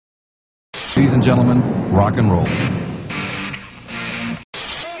Ladies and gentlemen, rock and roll. Do you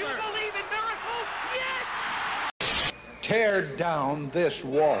believe in miracles? Yes! Tear down this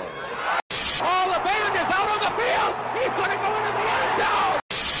wall. Oh, the band is out on the field! He's gonna go into the end zone!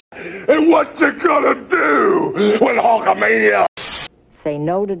 And what you gonna do with Hulkamania? Say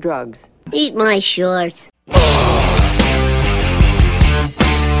no to drugs. Eat my shorts.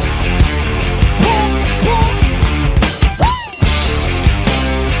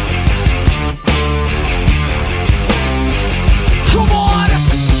 Come on!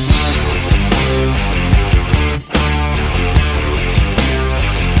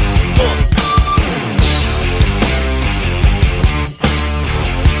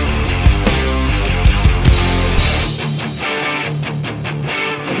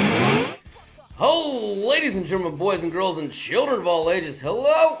 Oh, ladies and gentlemen, boys and girls, and children of all ages,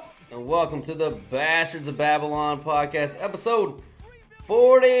 hello, and welcome to the Bastards of Babylon podcast, episode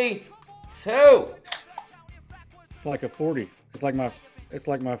 42. It's like a 40. It's like my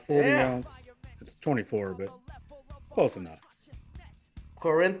 40 ounce. It's 24, but close enough.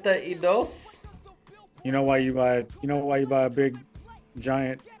 42. You know why you buy a big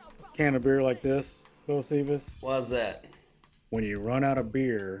giant can of beer like this, Josephus? Why's that? When you run out of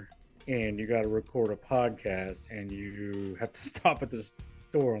beer and you got to record a podcast and you have to stop at the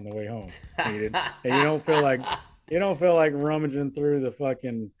store on the way home. And you don't feel like rummaging through the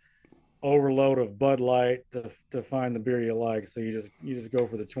fucking overload of Bud Light to find the beer you like, so you just go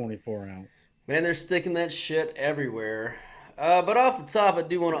for the 24 ounce. Man, they're sticking that shit everywhere. But off the top, I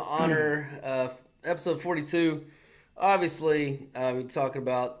do want to honor episode 42. Obviously, we talk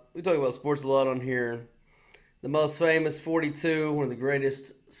about sports a lot on here. The most famous 42, one of the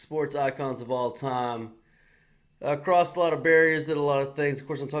greatest sports icons of all time. Crossed a lot of barriers, did a lot of things. Of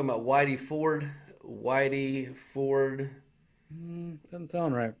course, I'm talking about Whitey Ford. Whitey Ford. Doesn't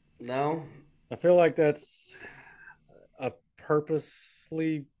sound right. No? I feel like that's a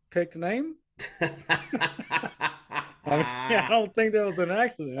purposely picked name. I don't think that was an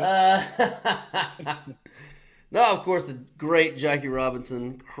accident. No, of course, the great Jackie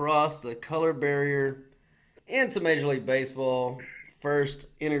Robinson crossed the color barrier into Major League Baseball, first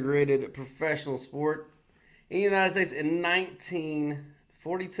integrated professional sport in the United States in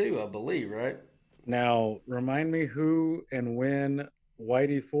 1942, I believe, right? Now, remind me who and when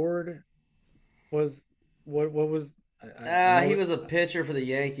Whitey Ford was. What was? He was a pitcher for the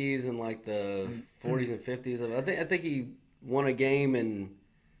Yankees in like the 40s and 50s. I think he won a game in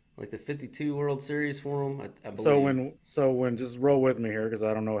like the 52 World Series for him. I believe. So when just roll with me here because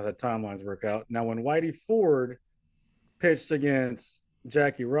I don't know how the timelines work out. Now, when Whitey Ford pitched against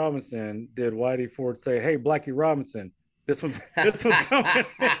Jackie Robinson, did Whitey Ford say, "Hey, Blackie Robinson, this one's coming"?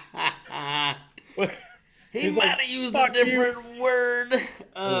 He might have used a different word.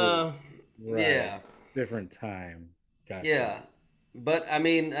 Right. Yeah. Different time. Gotcha. Yeah. But, I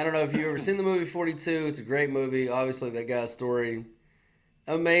mean, I don't know if you've ever seen the movie 42. It's a great movie. Obviously, that guy's story,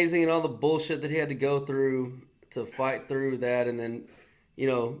 amazing, and all the bullshit that he had to go through to fight through that. And then,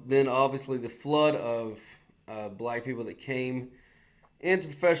 then obviously the flood of black people that came into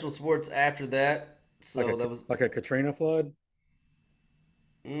professional sports after that. So that was like a Katrina flood?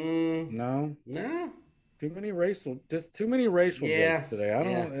 No. Too many racial deaths today. I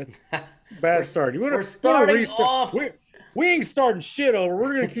don't know. It's a bad start. We're starting off. We ain't starting shit over.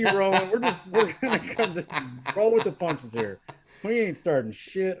 We're gonna keep rolling. We're gonna just roll with the punches here. We ain't starting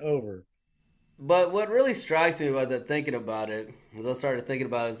shit over. But what really strikes me about that, thinking about it, as I started thinking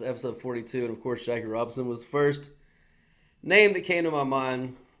about it, is episode 42, and of course Jackie Robinson was the first name that came to my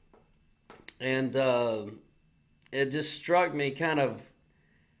mind, and it just struck me kind of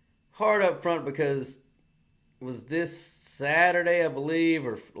hard up front because it was this Saturday, I believe,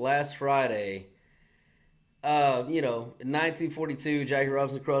 or last Friday. In 1942, Jackie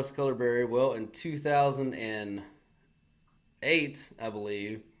Robinson crossed the color barrier. Well, in 2008, I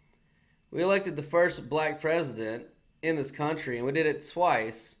believe, we elected the first black president in this country, and we did it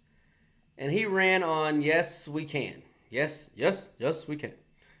twice. And he ran on "Yes, we can." Yes, we can.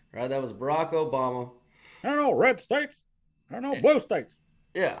 Right? That was Barack Obama. I don't know, red states. I don't know, blue states.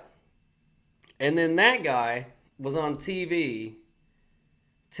 Yeah. And then that guy was on TV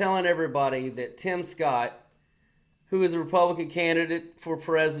telling everybody that Tim Scott, who is a Republican candidate for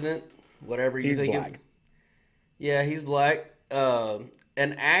president, whatever you think. He's black. Yeah, he's black. An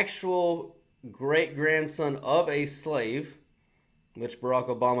actual great-grandson of a slave, which Barack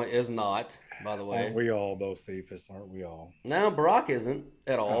Obama is not, by the way. Aren't we all, Josephus? Aren't we all? No, Barack isn't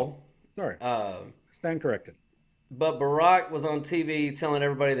at all. Sorry. Stand corrected. But Barack was on TV telling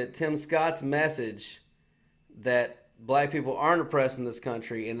everybody that Tim Scott's message that black people aren't oppressed in this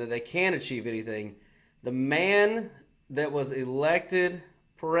country and that they can achieve anything. The man that was elected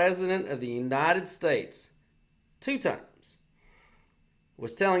president of the United States 2 times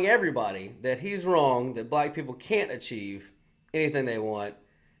was telling everybody that he's wrong, that black people can't achieve anything they want,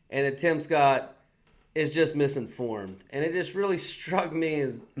 and that Tim Scott is just misinformed. And it just really struck me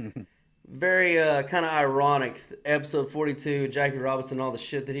as very kind of ironic. Episode 42, Jackie Robinson, all the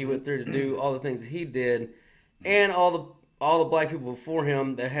shit that he went through to do, all the things that he did, and all the black people before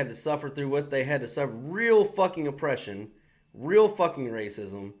him that had to suffer through what they had to suffer. Real fucking oppression, real fucking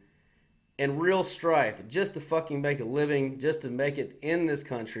racism, and real strife just to fucking make a living, just to make it in this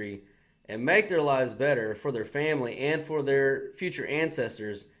country and make their lives better for their family and for their future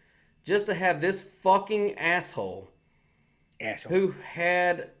ancestors. Just to have this fucking asshole who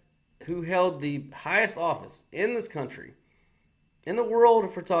held the highest office in this country, in the world,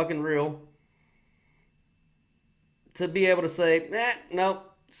 if we're talking real, to be able to say, no,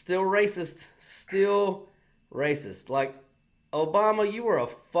 still racist. Like, Obama, you were a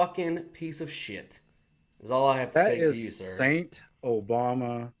fucking piece of shit, is all I have to say to you, sir. Saint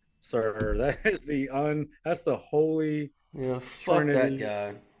Obama, sir. That's the holy fuck Trinity,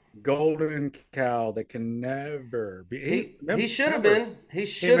 that guy. Golden cow that can never be. He should have been. He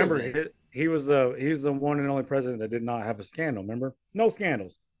should have been. He was the one and only president that did not have a scandal. Remember, no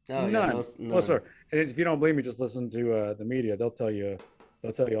scandals. Oh, none. Yeah, no, sir. And if you don't believe me, just listen to the media. They'll tell you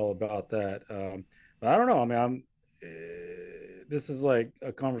all about that. But I don't know. I mean, this is like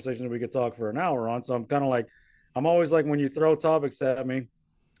a conversation that we could talk for an hour on. So I'm always like, when you throw topics at me,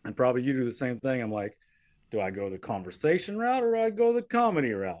 and probably you do the same thing, I'm like, do I go the conversation route or do I go the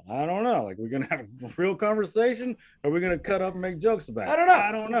comedy route? I don't know. Like, we're going to have a real conversation or are we going to cut up and make jokes about it?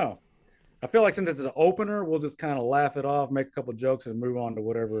 I don't know. I feel like since it's an opener, we'll just kind of laugh it off, make a couple jokes, and move on to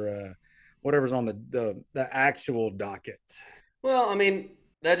whatever's on the actual docket. Well, I mean,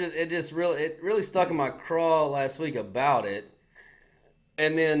 it really stuck in my craw last week about it.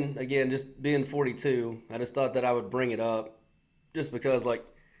 And then again, just being 42, I just thought that I would bring it up just because, like,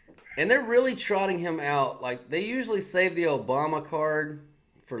 and they're really trotting him out. Like, they usually save the Obama card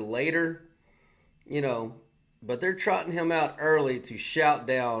for later, but they're trotting him out early to shout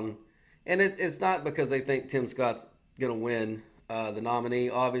down. And it's not because they think Tim Scott's going to win the nominee,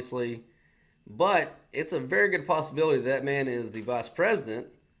 obviously. But it's a very good possibility that man is the vice president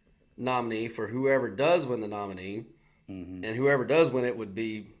nominee for whoever does win the nominee. Mm-hmm. And whoever does win it would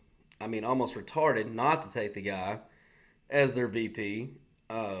be, I mean, almost retarded not to take the guy as their VP.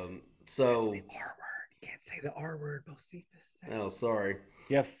 So that's the R word. You can't say the R word, Bocephus. Oh, sorry.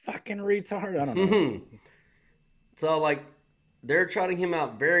 You fucking retard. I don't know. So, like, they're trotting him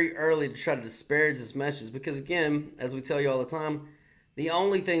out very early to try to disparage his message because, again, as we tell you all the time, the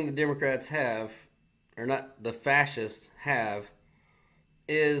only thing the Democrats have, or not the fascists have,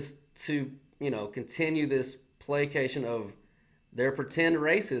 is to, continue this placation of their pretend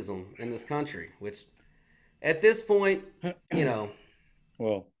racism in this country, which at this point,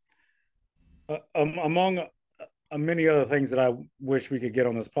 Well, among many other things that I wish we could get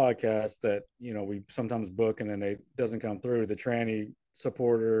on this podcast that, we sometimes book and then it doesn't come through, the tranny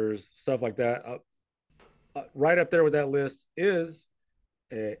supporters, stuff like that. Right up there with that list is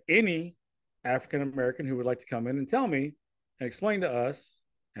any African-American who would like to come in and tell me and explain to us,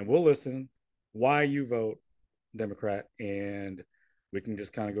 and we'll listen, why you vote Democrat, and we can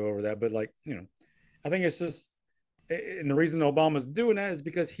just kind of go over that. But I think it's just, and the reason Obama's doing that is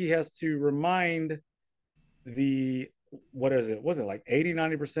because he has to remind what is it? Was it like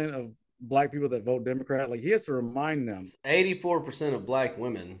 80-90% of black people that vote Democrat? Like, he has to remind them. It's 84% of black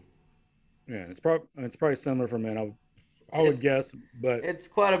women. Yeah, it's probably similar for men. I would guess, but it's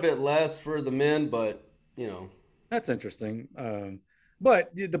quite a bit less for the men. But that's interesting.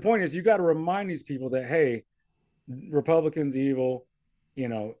 But the point is, you got to remind these people that, hey, Republicans evil.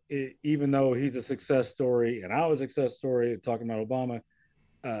 Even though he's a success story and I was a success story talking about Obama,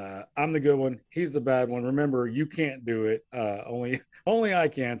 I'm the good one. He's the bad one. Remember, you can't do it. Only I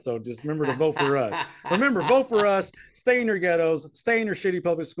can. So just remember to vote for us. Remember, vote for us. Stay in your ghettos. Stay in your shitty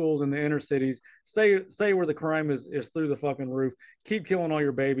public schools in the inner cities. Stay where the crime is through the fucking roof. Keep killing all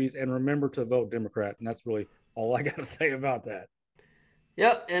your babies, and remember to vote Democrat. And that's really all I got to say about that.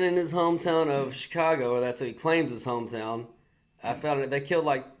 Yep. And in his hometown of Chicago, or that's what he claims his hometown, I found it. They killed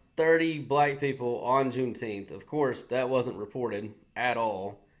like 30 black people on Juneteenth. Of course, that wasn't reported at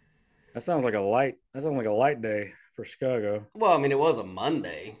all. That sounds like a light day for Chicago. Well, I mean, it was a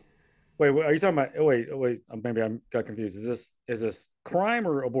Monday. Wait, are you talking about? Wait. Maybe I got confused. Is this crime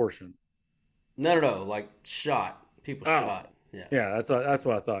or abortion? No. Like shot. People shot. Yeah, that's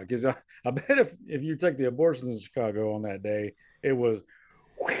what I thought. Because I bet if you take the abortions in Chicago on that day, it was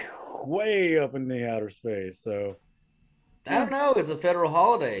way up in the outer space. So I don't know. It's a federal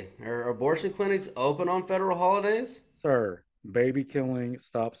holiday. Are abortion clinics open on federal holidays? sir, baby killing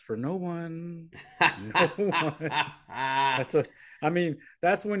stops for no one. No one. That's a. I mean,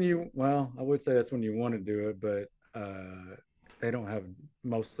 that's when you. Well, I would say that's when you want to do it, but they don't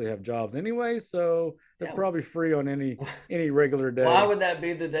mostly have jobs anyway, so they're Yeah. probably free on any regular day. Why would that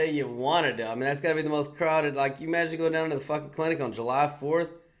be the day you wanted to? I mean, that's got to be the most crowded. Like, you imagine going down to the fucking clinic on July 4th.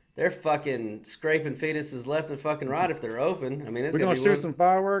 They're fucking scraping fetuses left and fucking right if they're open. I mean, it's We're gonna shoot some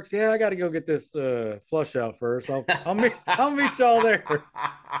fireworks. Yeah, I got to go get this flush out first. I'll meet y'all there.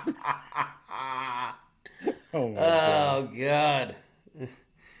 Oh my Oh God.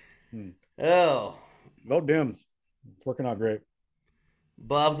 Oh, Go Dims. It's working out great.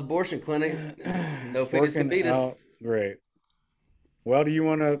 Bob's abortion clinic. No fetus can beat us. Great. Well, you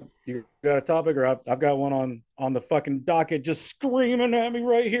got a topic, or I've got one on the fucking docket just screaming at me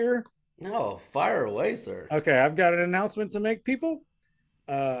right here. No, fire away, sir. Okay, I've got an announcement to make, people.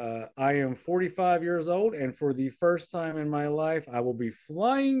 I am 45 years old, and for the first time in my life, I will be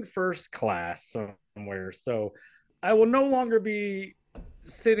flying first class somewhere. So I will no longer be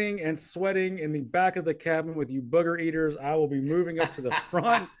sitting and sweating in the back of the cabin with you booger eaters. I will be moving up to the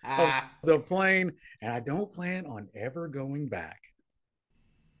front of the plane, and I don't plan on ever going back.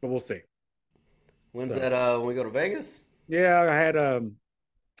 But we'll see. When's that? When we go to Vegas? Yeah,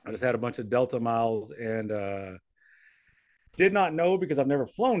 I just had a bunch of Delta miles, and did not know because I've never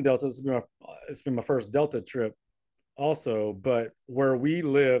flown Delta. It's been my first Delta trip also, but where we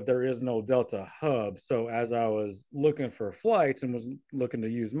live, there is no Delta hub. So as I was looking for flights and was looking to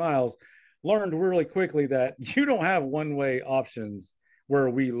use miles, learned really quickly that you don't have one-way options where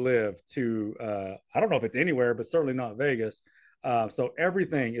we live to, I don't know if it's anywhere, but certainly not Vegas. So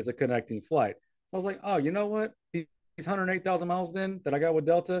everything is a connecting flight. I was like, oh, you know what? These 108,000 miles then that I got with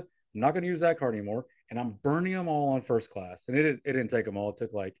Delta, I'm not going to use that card anymore. And I'm burning them all on first class. And it didn't take them all. It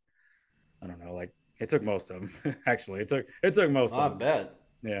took I don't know, it took most of them. Actually, it took most of them. I bet.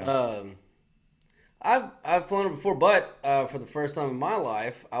 Yeah. I've flown it before, but for the first time in my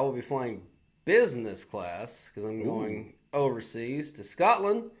life, I will be flying business class because I'm going overseas to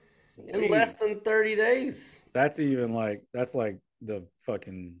Scotland in less than 30 days. That's like the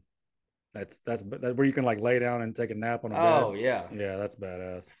fucking that's where you can lay down and take a nap on a bed. Oh yeah. Yeah, that's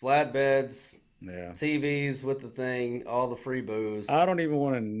badass. Flatbeds. Yeah. TVs with the thing, all the free booze. I don't even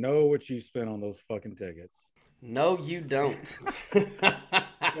want to know what you spent on those fucking tickets. No, you don't.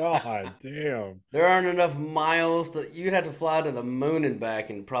 God damn. There aren't enough miles you'd have to fly to the moon and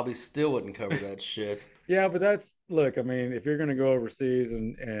back and probably still wouldn't cover that shit. Yeah, but look, I mean, if you're going to go overseas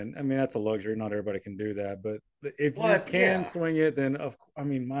and I mean, that's a luxury. Not everybody can do that. But if you can swing it, then I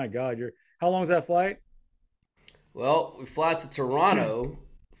mean, my God, how long is that flight? Well, we fly to Toronto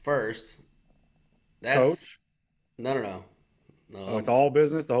first. That's Coach? No. Oh, it's all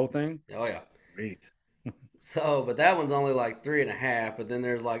business, the whole thing? Oh yeah. Sweet. So, but that one's only 3.5, but then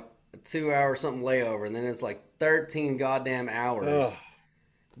there's a 2-hour something layover, and then it's 13 goddamn hours. Ugh.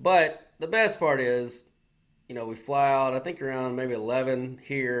 But the best part is, we fly out, I think around maybe 11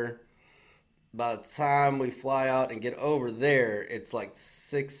 here. By the time we fly out and get over there, it's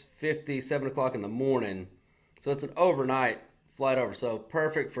 6:50, 7 o'clock in the morning. So it's an overnight flight over. So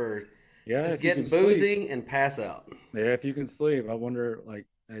perfect for just getting boozy and pass out. Yeah, if you can sleep. I wonder,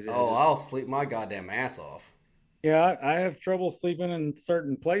 I'll sleep my goddamn ass off. Yeah, I have trouble sleeping in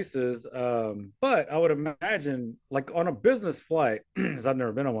certain places, but I would imagine, on a business flight, because I've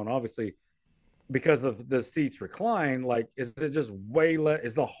never been on one, obviously, because of the seats recline, is it just way less?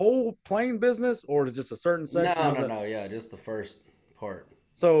 Is the whole plane business, or is it just a certain section? No, yeah, just the first part.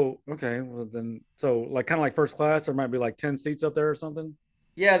 So, okay, well then, kind of like first class, there might be 10 seats up there or something?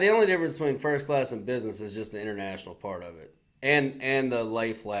 Yeah, the only difference between first class and business is just the international part of it. And the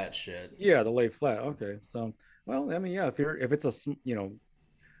lay flat shit. Yeah, the lay flat. Okay, so... Well, I mean, yeah, if it's a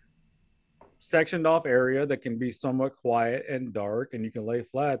sectioned off area that can be somewhat quiet and dark, and you can lay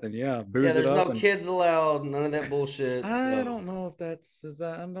flat, then yeah, booze it up. Yeah, there's no kids allowed, none of that bullshit. I don't know if is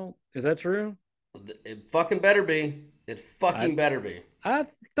that true? It fucking better be. It fucking better be. I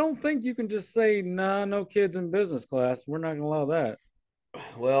don't think you can just say nah, no kids in business class. We're not gonna allow that.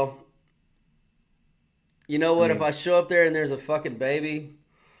 Well, you know what? If I show up there and there's a fucking baby.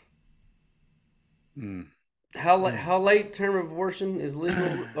 How late term of abortion is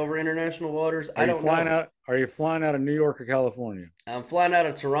legal over international waters? I don't know. Are you flying out of New York or California? I'm flying out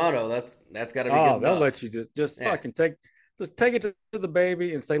of Toronto. That's got to be good they'll enough. let you just fucking take just take it to the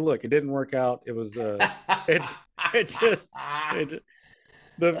baby and say, look, it didn't work out. It was it's it just it,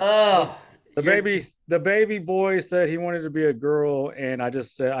 the Oh, the baby boy said he wanted to be a girl, and I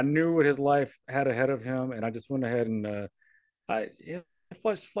just said I knew what his life had ahead of him, and I just went ahead and I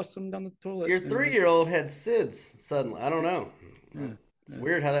flushed him down the toilet. your 3-year-old had SIDS suddenly. I don't know. Yeah, It's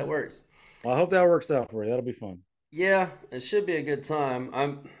weird how that works. Well, I hope that works out for you. That'll be fun. Yeah, it should be a good time.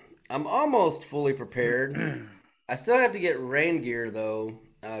 I'm almost fully prepared. I still have to get rain gear though,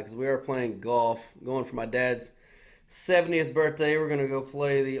 because we are playing golf. Going for my dad's 70th birthday. We're gonna go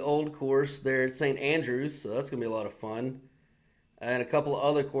play the old course there at St. Andrews, so that's gonna be a lot of fun, and a couple of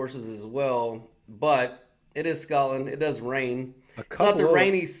other courses as well. But it is Scotland. It does rain. It's not the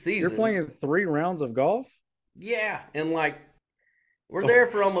rainy season. You're playing 3 rounds of golf? Yeah, and like we're there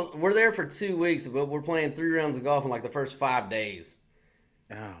for 2 weeks, but we're playing 3 rounds of golf in like the first 5 days.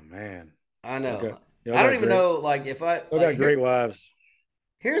 Oh man, I know. Okay. I don't even know like if I got great wives.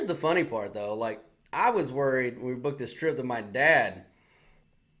 Here's the funny part though, like I was worried when we booked this trip that my dad,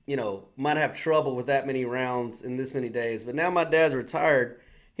 might have trouble with that many rounds in this many days. But now my dad's retired.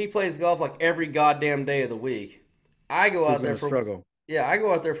 He plays golf like every goddamn day of the week. I go out there for struggle. Yeah, I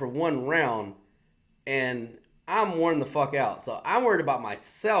go out there for 1 round and I'm worn the fuck out. So I'm worried about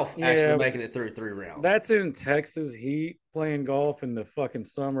myself actually making it through 3 rounds. That's in Texas heat, playing golf in the fucking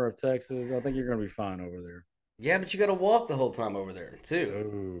summer of Texas. I think you're going to be fine over there. Yeah, but you got to walk the whole time over there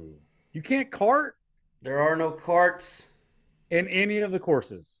too. Oh. You can't cart? There are no carts. In any of the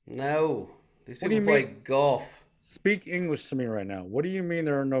courses? No. These people play golf. Speak English to me right now. What do you mean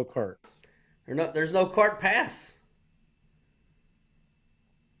there are no carts? There's no cart pass.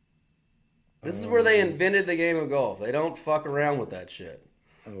 This is where they invented the game of golf. They don't fuck around with that shit.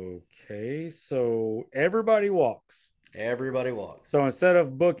 Okay, so everybody walks. Everybody walks. So instead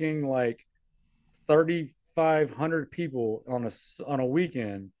of booking like 3,500 people on a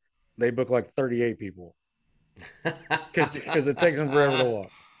weekend, they book like 38 people. Because it takes them forever to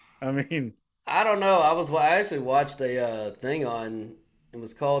walk. I mean, I don't know. I actually watched a thing on. It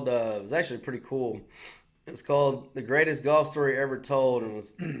was called. It was actually pretty cool. It was called "The Greatest Golf Story Ever Told," and it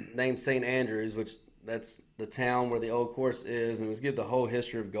was named St. Andrews, which that's the town where the old course is, and it was give the whole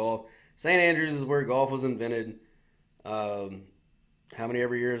history of golf. St. Andrews is where golf was invented. How many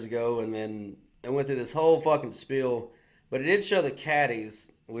ever years ago, and then it went through this whole fucking spiel. But it did show the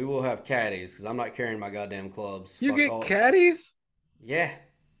caddies. We will have caddies because I'm not carrying my goddamn clubs. You get caddies? Yeah.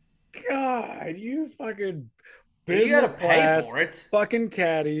 God, you fucking you gotta pay for it. Fucking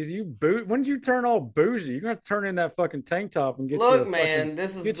caddies. When did you turn all bougie? You're gonna turn in that fucking tank top and get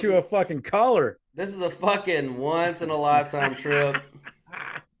you a fucking collar. This is a fucking once in a lifetime trip.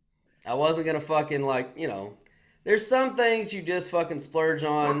 I wasn't gonna fucking there's some things you just fucking splurge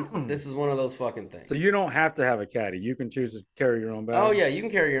on. This is one of those fucking things. So you don't have to have a caddy. You can choose to carry your own bag. Oh yeah, you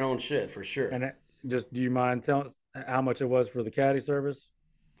can carry your own shit for sure. And do you mind telling how much it was for the caddy service?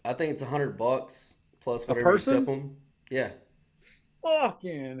 I think it's $100 plus whatever you tip them. Yeah.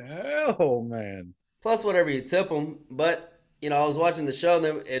 Fucking hell, man. Plus whatever you tip them. But I was watching the show,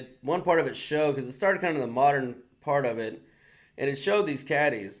 and then one part of it showed because it started kind of the modern part of it. And it showed these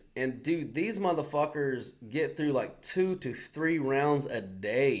caddies. And, dude, these motherfuckers get through like 2 to 3 rounds a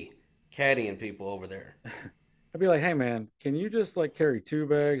day caddying people over there. I'd be like, hey, man, can you just like carry 2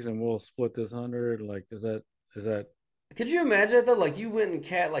 bags and we'll split this 100? Like, is that? Could you imagine that? Like, you went and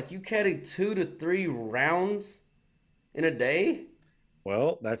you caddied 2 to 3 rounds in a day?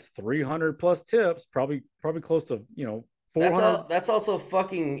 Well, that's 300 plus tips. Probably close to, 400. That's also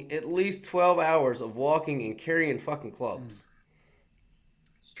fucking at least 12 hours of walking and carrying fucking clubs.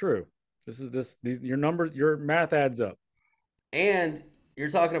 It's true. Your math adds up. And you're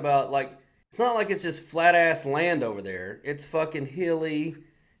talking about it's not like it's just flat ass land over there. It's fucking hilly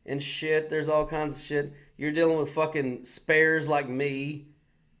and shit. There's all kinds of shit. You're dealing with fucking spares like me,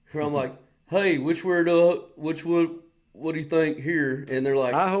 who I'm like, hey, what do you think here? And they're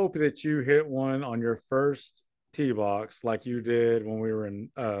like, I hope that you hit one on your first tee box like you did when we were in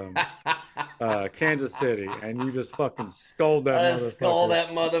Kansas City, and you just fucking scold that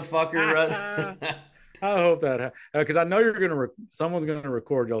motherfucker. Right? I hope that because I know someone's gonna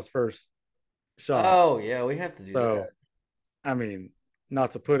record y'all's first shot. Oh yeah, we have to do that. I mean,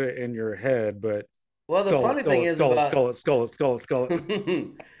 not to put it in your head, but the funny thing is about skull it.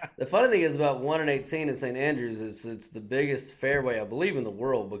 The funny thing is about 1 and 18 in St. Andrews. It's the biggest fairway I believe in the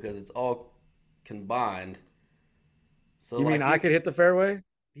world because it's all combined. So you mean I could hit the fairway?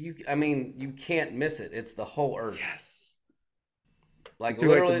 You can't miss it. It's the whole earth. Yes. Like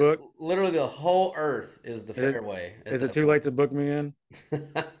literally the whole earth is the fairway. Is it too late to book me in?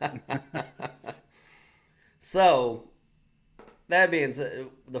 So, that being said,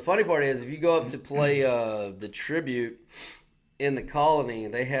 the funny part is if you go up to play the tribute in the colony,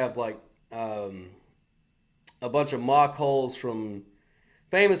 they have like a bunch of mock holes from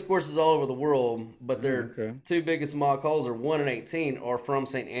famous courses all over the world, but their two biggest mock holes are 1 and 18 are from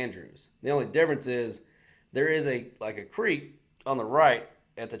St. Andrews. The only difference is there is a creek on the right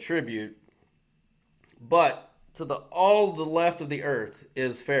at the tribute, but to all the left of the earth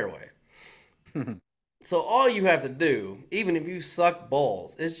is fairway. So all you have to do, even if you suck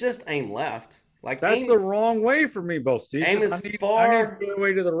balls, is just aim left. Like that's the wrong way for me, both. Aim as I need far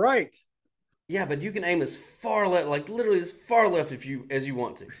to the right. Yeah, but you can aim as far left, like literally as far left as you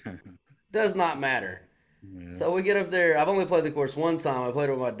want to. Does not matter. Yeah. So we get up there. I've only played the course one time. I played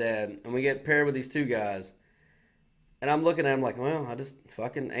it with my dad, and we get paired with these two guys. And I'm looking at him like, well, I just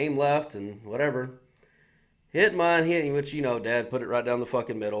fucking aim left and whatever. Hit mine, which Dad put it right down the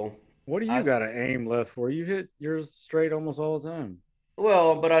fucking middle. What do you got to aim left for? You hit yours straight almost all the time.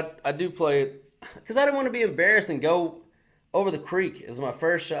 Well, but I do play it because I didn't want to be embarrassed and go over the creek as my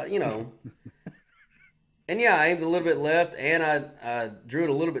first shot, And yeah, I aimed a little bit left, and I drew it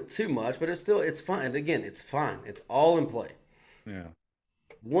a little bit too much, but it's fine. And again, it's fine. It's all in play. Yeah.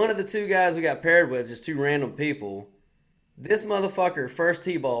 One of the two guys we got paired with, just two random people, this motherfucker, first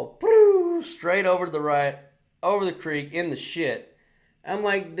tee ball, straight over to the right, over the creek, in the shit. I'm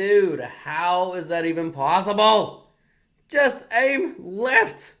like, dude, how is that even possible? Just aim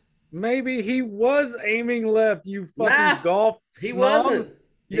left. Maybe he was aiming left, you fucking golf snob. He wasn't.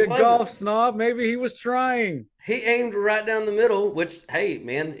 You golf snob. Maybe he was trying. He aimed right down the middle, which, hey,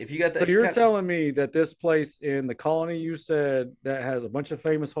 man, if you got that. So you're telling me that this place in the colony you said that has a bunch of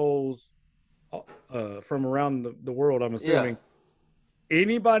famous holes from around the world, I'm assuming. Yeah.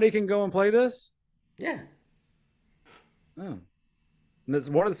 Anybody can go and play this? Yeah. Oh. And it's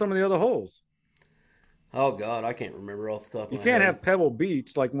some of the other holes. Oh, God, I can't remember off the top of my head. You can't have Pebble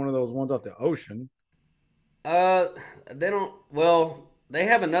Beach, like one of those ones off the ocean. They don't. Well, they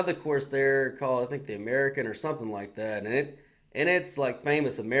have another course there called, I think, the American or something like that, and it's like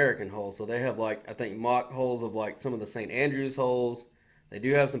famous American holes. So they have like, I think, mock holes of like some of the St. Andrews holes. They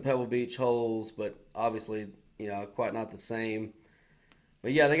do have some Pebble Beach holes, but obviously, quite not the same.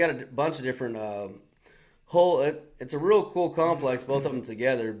 But yeah, they got a bunch of different it's a real cool complex, both of them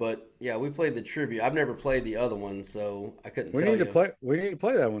together. But yeah, we played the tribute. I've never played the other one, so I couldn't tell you. We need to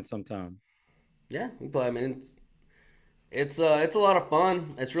play that one sometime. Yeah, we play. I mean, it's a lot of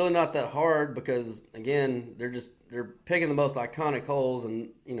fun. It's really not that hard because again, they're picking the most iconic holes, and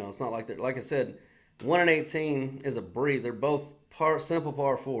it's not like like I said, 1 and 18 is a breeze. They're both simple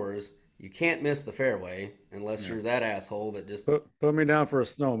par fours. You can't miss the fairway unless you're that asshole that just put me down for a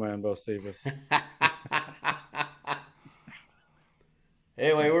snowman, Bo Stevens.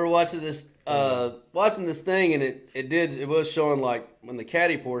 Anyway, we were watching this thing, and it was showing like in the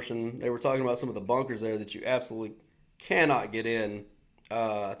caddy portion, they were talking about some of the bunkers there that you absolutely cannot get in.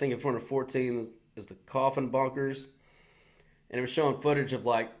 I think in front of 14 is the coffin bunkers, and it was showing footage of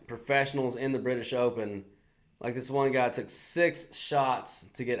like professionals in the British Open. Like this one guy took 6 shots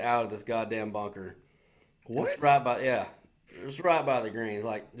to get out of this goddamn bunker. What? It was right by the green,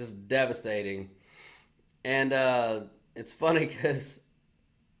 like just devastating. And it's funny because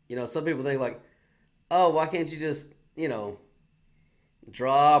some people think like, oh, why can't you just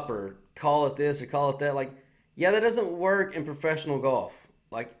drop or call it this or call it that? Like, yeah, that doesn't work in professional golf.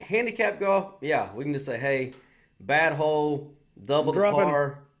 Like handicap golf, yeah, we can just say, hey, bad hole, double the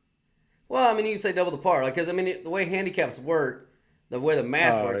par. Well, I mean, you can say double the par, like, because I mean, the way handicaps work, the way the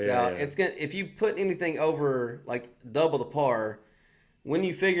math works out, it's gonna, if you put anything over like double the par, when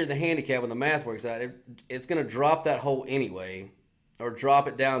you figure the handicap, when the math works out, it's gonna drop that hole anyway, or drop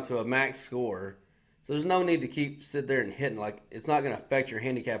it down to a max score. So there's no need to sit there and hitting, like, it's not gonna affect your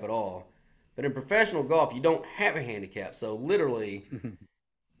handicap at all. But in professional golf, you don't have a handicap, so literally,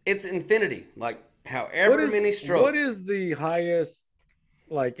 it's infinity. Like however many strokes. What is the highest?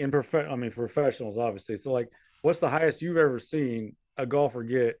 Like in professionals, obviously. So, like, what's the highest you've ever seen a golfer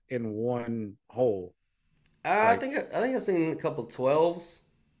get in one hole? I think I've seen a couple 12s.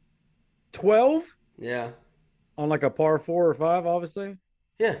 12? Yeah. On like a par 4 or 5, obviously.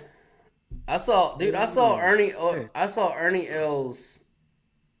 Yeah. I saw Ernie. I saw Ernie Els.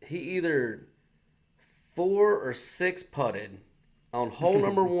 He either 4 or 6 putted on hole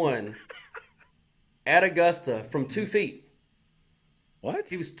number 1 at Augusta from 2 feet. What?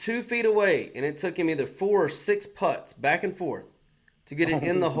 He was 2 feet away, and it took him either 4 or 6 putts back and forth to get it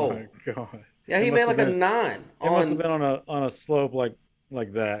in the hole. Oh my God! Yeah, he made like a 9. It must have been on a slope like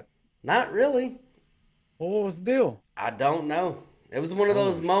that. Not really. Well, what was the deal? I don't know. It was one of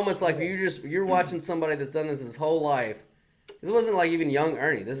those moments like you're watching somebody that's done this his whole life, This wasn't like even young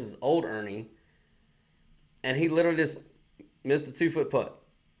Ernie. This is old Ernie. And he literally just missed a 2-foot putt.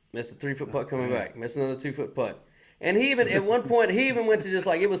 Missed a 3-foot putt coming back. Missed another 2-foot putt. And he even, at one point, he even went to just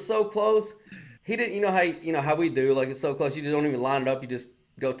like, it was so close. He didn't, you know how we do, like it's so close, you just don't even line it up, you just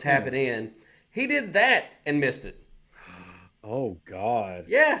go tap it in. He did that and missed it. Oh, God.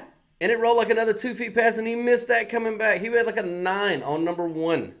 Yeah. And it rolled like another 2 feet past, and he missed that coming back. He had like a 9 on number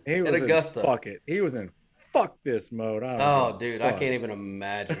 1 at Augusta. Fuck it. He was in fuck this mode. Dude, I can't even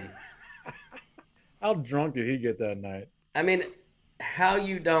imagine. How drunk did he get that night? I mean, how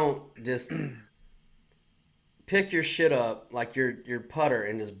you don't just pick your shit up like your putter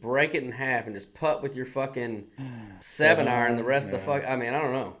and just break it in half and just putt with your fucking 7-iron the rest of the fuck. I mean, I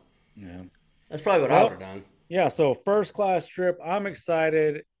don't know. Yeah. That's probably what I would have done. Yeah, so first class trip. I'm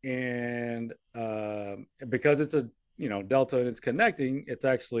excited, and because it's a Delta and it's connecting, it's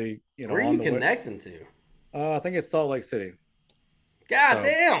actually Where are you connecting to? I think it's Salt Lake City. God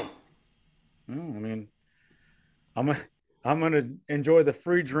damn. I mean, I'm gonna enjoy the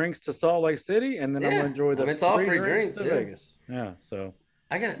free drinks to Salt Lake City, and then I'm gonna enjoy the it's all free drinks to Vegas. Yeah, so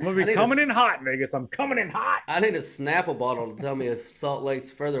I'm gonna be coming in hot, Vegas. I'm coming in hot. I need a Snapple bottle to tell me if Salt Lake's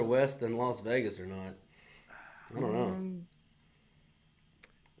further west than Las Vegas or not. I don't know.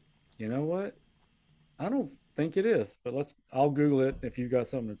 You know what? I don't think it is, but I'll Google it. If you've got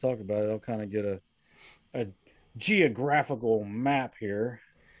something to talk about it, I'll kind of get a geographical map here.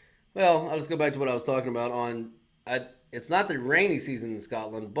 Well, I'll just go back to what I was talking about it's not the rainy season in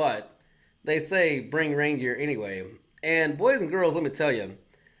Scotland, but they say bring rain gear anyway. And boys and girls, let me tell you,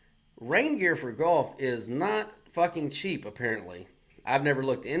 rain gear for golf is not fucking cheap, apparently. I've never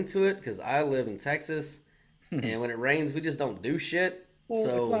looked into it because I live in Texas, and when it rains, we just don't do shit. Well,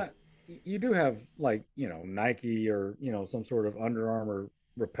 so it's not, you do have like, Nike or, some sort of Under Armour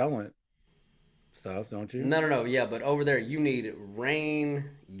repellent stuff, don't you? No. Yeah, but over there, you need rain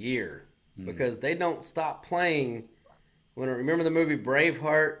gear because they don't stop playing. Remember the movie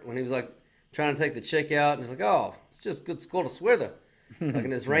Braveheart when he was like trying to take the chick out and he's like, oh, it's just good school to swear the like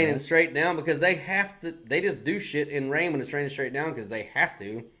and it's raining straight down because they just do shit in rain when it's raining straight down because they have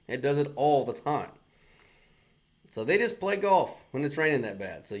to. It does it all the time. So they just play golf when it's raining that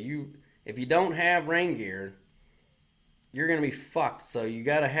bad. So if you don't have rain gear, you're going to be fucked. So you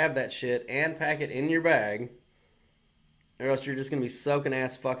got to have that shit and pack it in your bag or else you're just going to be soaking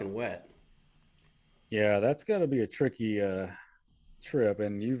ass fucking wet. Yeah, that's got to be a tricky trip.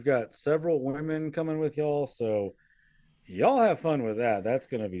 And you've got several women coming with y'all, so y'all have fun with that. That's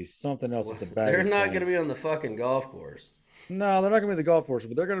going to be something else at the back. They're not going to be on the fucking golf course. No, they're not going to be at the golf course,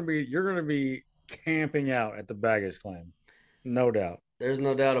 but you're going to be camping out at the baggage claim. No doubt. There's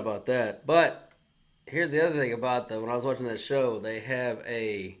no doubt about that. But here's the other thing about when I was watching that show, they have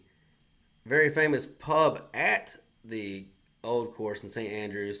a very famous pub at the old course in St.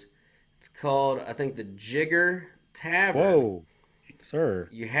 Andrews. It's called, I think, the Jigger Tavern. Whoa, sir.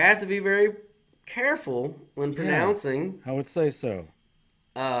 You have to be very careful when pronouncing. I would say so.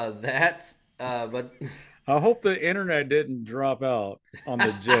 But I hope the internet didn't drop out on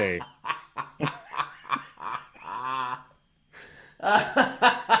the J.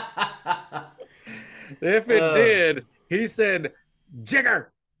 If it did, he said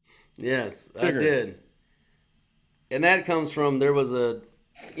Jigger. Yes, Jigger. I did. And that comes from, there was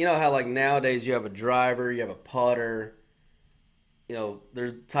how like nowadays you have a driver, you have a putter,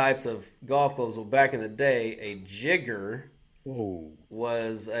 there's types of golf clubs. Well, back in the day, a jigger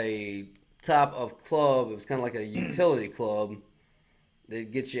was a type of club. It was kind of like a utility club that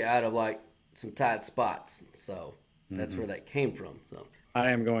gets you out of like some tight spots. So that's where that came from. So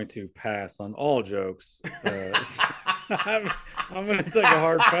I am going to pass on all jokes. I'm going to take a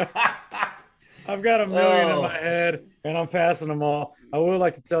hard pass. I've got a million in my head, and I'm passing them all. I would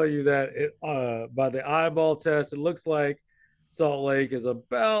like to tell you that by the eyeball test, it looks like Salt Lake is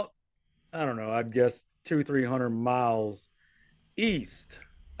about, I don't know, I'd guess 200-300 miles east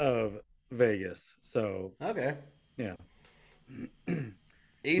of Vegas. So okay, yeah,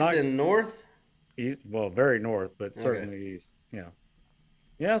 east and north. East, well, very north, but certainly east.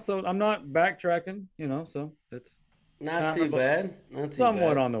 Yeah. So I'm not backtracking, so it's not too bad. Not too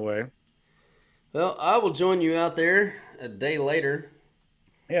somewhat bad. On the way. Well, I will join you out there a day later.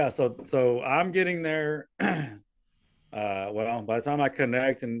 Yeah, so I'm getting there. Well, by the time I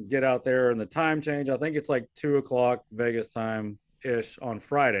connect and get out there and the time change, I think it's like 2:00 Vegas time ish on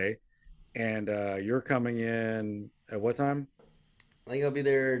Friday, and you're coming in at what time? I think I'll be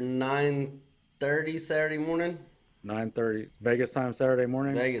there 9:30 Saturday morning. 9:30 Vegas time Saturday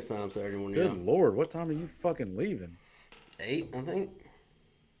morning. Vegas time Saturday morning. Good Lord, what time are you fucking leaving? 8, I think.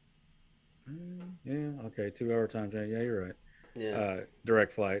 Yeah, okay, 2 hour time change. Yeah, you're right.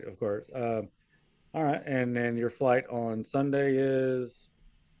 direct flight, of course. All right, and then your flight on Sunday is.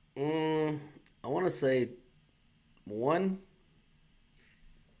 I want to say 1.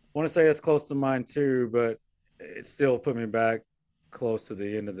 I want to say that's close to mine too, but it still put me back close to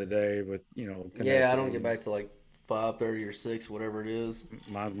the end of the day with Yeah, I don't connecting. get back to like 5:30 or 6, whatever it is.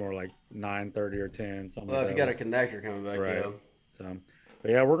 Mine's more like 9:30 or 10, something Well, like if you that. got a connector coming back, Right. yeah. So,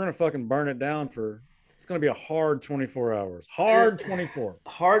 but yeah, we're gonna fucking burn it down for. It's gonna be a hard 24 hours. Yeah, Hard 24.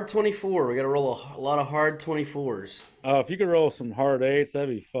 hard 24. We got to roll a lot of hard 24s. If you could roll some hard eights, that'd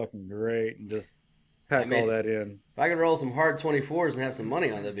be fucking great, and just I pack all mean, that in. if I could roll some hard 24s and have some money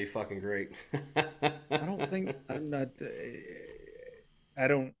on, that'd be fucking great. I don't think I'm not. I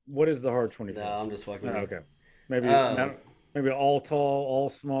don't. What is the hard 24? No, I'm just fucking. Okay, maybe Um, maybe all tall, all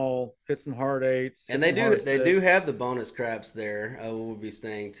small. Hit some hard eights. and hit they some do hard they do six. have the bonus craps there. We'll be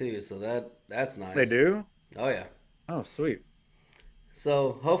staying too, so that's nice. They do. Oh yeah. Oh, sweet.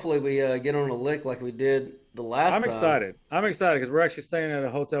 So hopefully we get on a lick like we did the last I'm time. excited. I'm excited because we're actually staying at a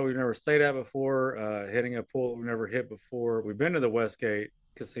hotel we've never stayed at before, hitting a pool we've never hit before. We've been to the Westgate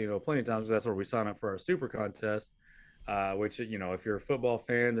Casino plenty of times. That's where we sign up for our super contest, which, if you're football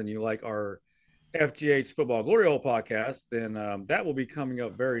fans and you like our FGH Football Glory Hole podcast, then that will be coming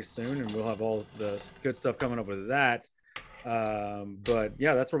up very soon, and we'll have all the good stuff coming up with that. But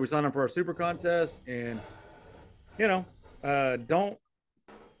yeah, that's where we sign up for our super contest, and don't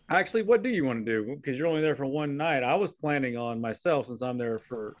actually, what do you want to do? Because you're only there for one night. I was planning on myself, since I'm there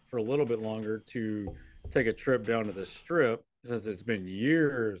for a little bit longer, to take a trip down to the Strip, since it's been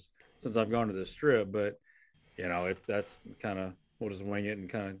years since I've gone to the Strip. But if that's kind of, we'll just wing it and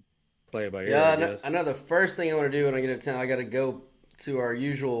kind of play it by ear. Yeah, I know the first thing I want to do when I get to town, I got to go to our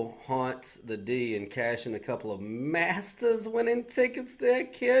usual haunt, the D, and cash in a couple of Masters winning tickets there,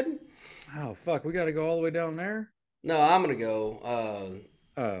 kid. Oh fuck, we got to go all the way down there. No, I'm gonna go.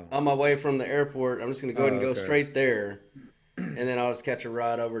 On my way from the airport, I'm just gonna go ahead and go straight there, and then I'll just catch a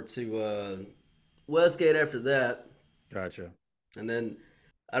ride over to Westgate after that. Gotcha. And then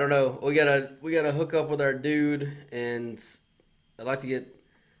I don't know. We gotta hook up with our dude, and I'd like to get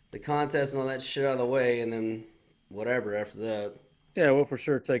the contest and all that shit out of the way, and then whatever after that. Yeah, we'll for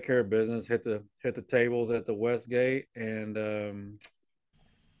sure take care of business. Hit the tables at the Westgate, and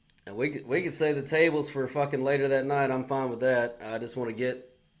And we could say the tables for fucking later that night. I'm fine with that. I just want to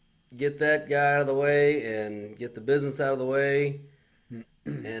get that guy out of the way and get the business out of the way,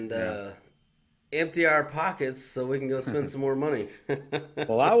 and empty our pockets so we can go spend some more money.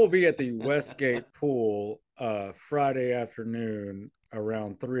 well, I will be at the Westgate pool Friday afternoon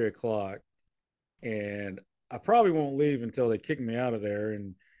around 3:00, and I probably won't leave until they kick me out of there,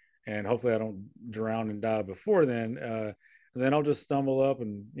 and hopefully I don't drown and die before then. And then I'll just stumble up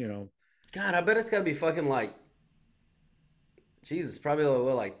and God, I bet it's got to be fucking like, Jesus, probably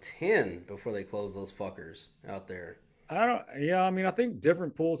like 10 before they close those fuckers out there. I mean, I think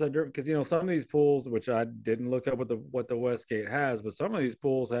different pools have different, because some of these pools, which I didn't look up what the Westgate has, but some of these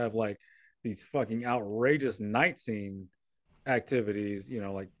pools have like these fucking outrageous night scene activities,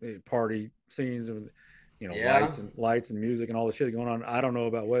 like party scenes and lights and music and all the shit going on. I don't know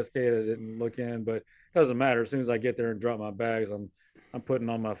about Westgate. I didn't look in, but it doesn't matter. As soon as I get there and drop my bags, I'm putting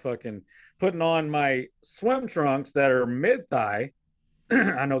on my swim trunks that are mid thigh.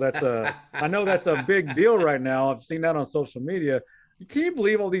 I know that's a big deal right now. I've seen that on social media. Can you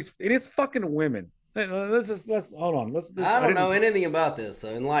believe all these? It is fucking women. Let's hold on. I don't know anything about this, so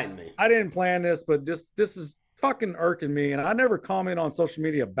enlighten me. I didn't plan this, but this is fucking irking me, and I never comment on social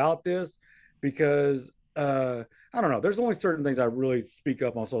media about this because I don't know. There's only certain things I really speak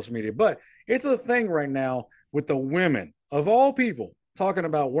up on social media, but it's a thing right now with the women of all people talking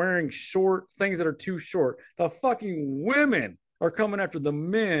about wearing short things that are too short. The fucking women are coming after the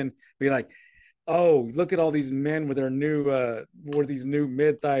men, be like, oh, look at all these men with their new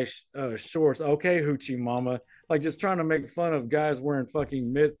mid-thigh shorts. Okay, hoochie mama, like just trying to make fun of guys wearing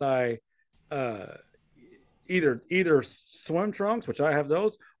fucking mid-thigh either swim trunks, which I have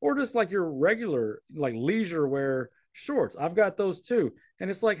those, or just like your regular like leisure wear shorts. I've got those too. And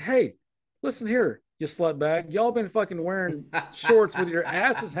it's like, hey, listen here, you slut bag. Y'all been fucking wearing shorts with your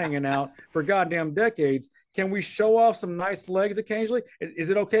asses hanging out for goddamn decades. Can we show off some nice legs occasionally? Is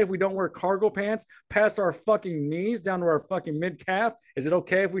it okay if we don't wear cargo pants past our fucking knees down to our fucking mid calf? Is it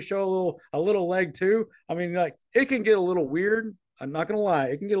okay if we show a little leg too? I mean, like, it can get a little weird. I'm not gonna lie,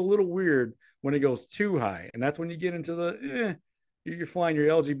 it can get a little weird when it goes too high, and that's when you get into you're flying your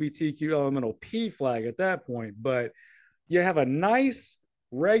LGBTQ elemental P flag at that point. But you have a nice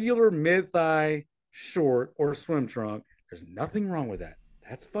regular mid thigh short or swim trunk. There's nothing wrong with that.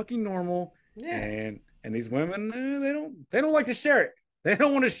 That's fucking normal. Yeah. And And these women, they don't like to share it. They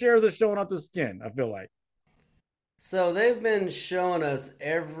don't want to share the showing off the skin, I feel like. So they've been showing us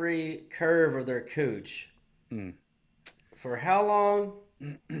every curve of their cooch. For how long?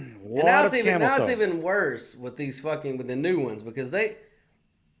 And now it's even worse with with the new ones, because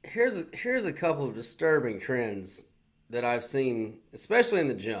here's a couple of disturbing trends that I've seen, especially in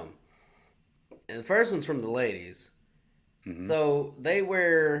the gym. And the first one's from the ladies. So they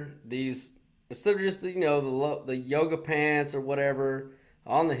wear these, instead of just the yoga pants or whatever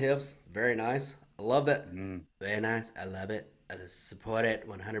on the hips. Very nice. I love that. Very nice. I love it. I support it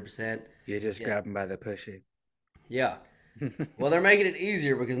 100%. You just grab them by the pushy. Yeah. Well, they're making it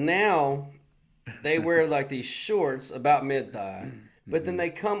easier because now they wear like these shorts about mid-thigh, but then they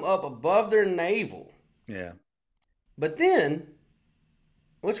come up above their navel. Yeah. But then,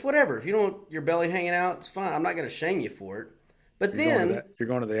 which whatever, if you don't want your belly hanging out, it's fine. I'm not going to shame you for it. But you're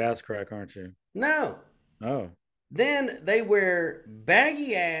going to the ass crack, aren't you? No. Oh. Then they wear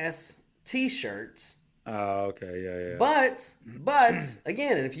baggy ass t-shirts. Oh, okay, yeah. But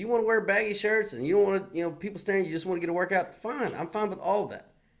again, and if you want to wear baggy shirts and you don't want to, people staring, you just want to get a workout, fine. I'm fine with all of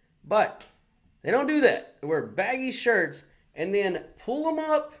that. But they don't do that. They wear baggy shirts and then pull them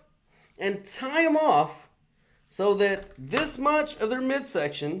up and tie them off so that this much of their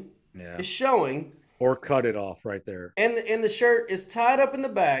midsection is showing. Or cut it off right there. And the shirt is tied up in the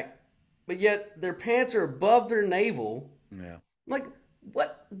back, but yet their pants are above their navel. Yeah. Like,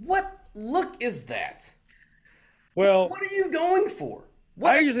 what look is that? Well, what are you going for?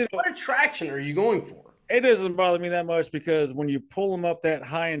 What attraction are you going for? It doesn't bother me that much because when you pull them up that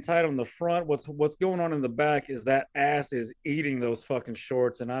high and tight on the front, what's going on in the back is that ass is eating those fucking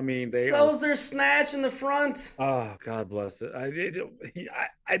shorts, and I mean so's their snatch in the front. Oh, God bless it.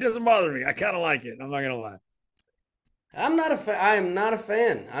 It doesn't bother me. I kind of like it. I'm not gonna lie. I'm not a fan. I am not a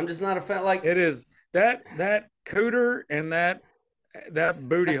fan. I'm just not a fan. Like, it is that cooter and that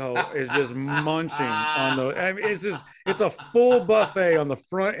booty hole is just munching on the. I mean, it's a full buffet on the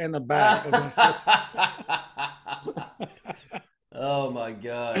front and the back. Oh my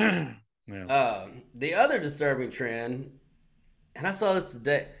God. Yeah. The other disturbing trend, and I saw this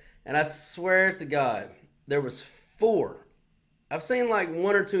today, and I swear to God, there was 4. I've seen like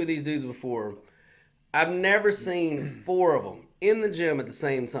 1 or 2 of these dudes before. I've never seen 4 of them in the gym at the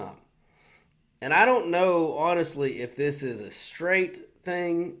same time. And I don't know, honestly, if this is a straight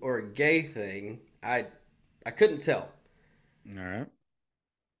thing or a gay thing. I couldn't tell. All right.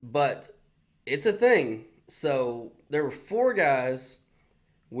 But it's a thing. So there were 4 guys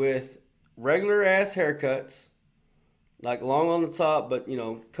with regular ass haircuts, like long on the top, but,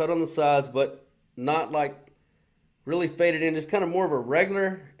 cut on the sides, but not like really faded in, just kind of more of a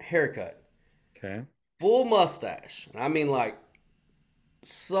regular haircut. Okay. Full mustache. And I mean like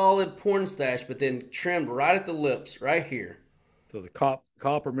solid porn stash, but then trimmed right at the lips, right here. So the cop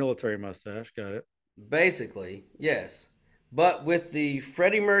or military mustache, got it. Basically, yes. But with the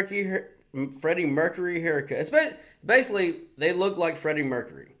Freddie Mercury haircut. It's basically, they look like Freddie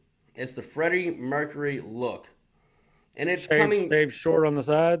Mercury. It's the Freddie Mercury look. And it's shaved short on the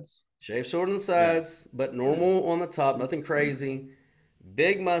sides? Shaved short on the sides, but normal on the top, nothing crazy.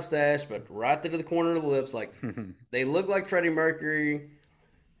 Big mustache, but right there to the corner of the lips. Like, they look like Freddie Mercury.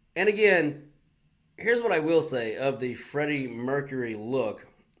 And again, here's what I will say of the Freddie Mercury look.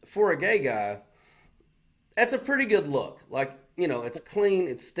 For a gay guy, that's a pretty good look. Like, it's clean,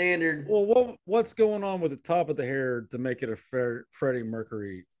 it's standard. Well, what's going on with the top of the hair to make it a Freddie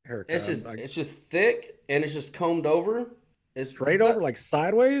Mercury haircut? It's just thick and it's just combed over. It's over, like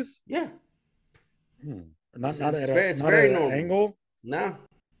sideways? Yeah. Not it's very normal. Angle? No,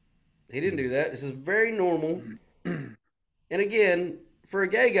 he didn't do that. This is very normal. And again, for a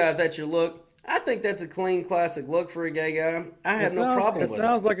gay guy, if that's your look, I think that's a clean, classic look for a gay guy. I have no problem with it. It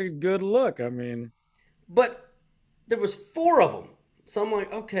sounds like a good look. I mean, but there was 4 of them, so I'm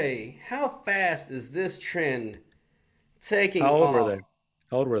like, okay, how fast is this trend taking off?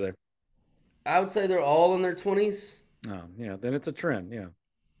 How old were they? I would say they're all in their 20s. Oh, yeah, then it's a trend, yeah.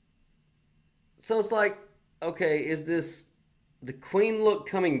 So it's like, okay, is this the queen look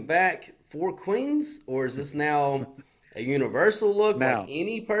coming back for queens, or is this now a universal look? Like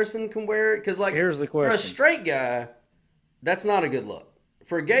any person can wear it? Because here's the question. For a straight guy, that's not a good look.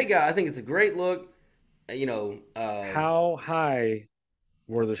 For a gay guy, I think it's a great look. How high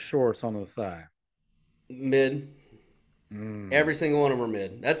were the shorts on the thigh? Mid. Every single one of them are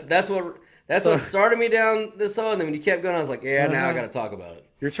mid. That's what started me down this road. And then when you kept going, I was like, now I got to talk about it.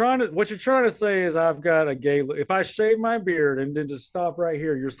 What you're trying to say is I've got a gay look. If I shave my beard and then just stop right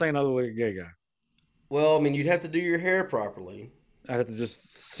here, you're saying I look like a gay guy. Well, I mean, you'd have to do your hair properly. I'd have to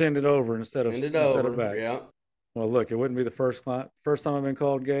just send it over instead Send it of over. back. Yeah. Well, look, it wouldn't be the first time I've been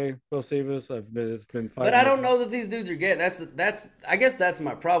called gay, Bocephus. It's been fighting. But I don't know that these dudes are gay. That's I guess that's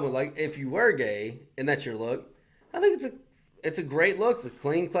my problem. Like, if you were gay and that's your look, I think it's a great look. It's a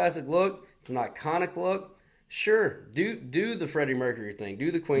clean, classic look. It's an iconic look. Sure, do the Freddie Mercury thing,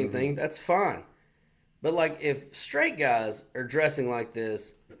 do the Queen thing. That's fine. But like, if straight guys are dressing like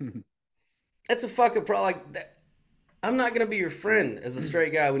this, that's a fucking problem. Like, that, I'm not gonna be your friend as a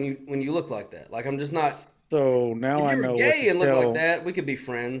straight guy when you look like that. Like, I'm just not. So now I If you know were what gay to and look tell. like that, we could be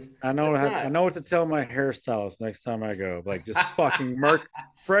friends. I know what to tell my hairstylist next time I go. Like, just fucking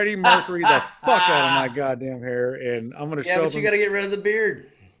Freddie Mercury the fuck out of my goddamn hair, and I'm gonna show. Yeah, but you got to get rid of the beard.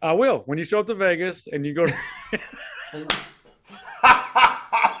 I will when you show up to Vegas and you go.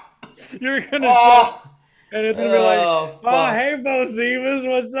 You're gonna show, and it's gonna be like, oh, hey, Bocephus,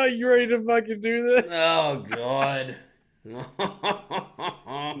 what's up? You ready to fucking do this? Oh God. No,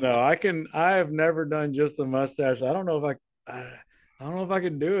 I have never done just the mustache. I don't know if I don't know if I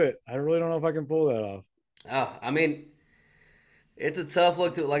can do it. I really don't know if I can pull that off. Oh, I mean, it's a tough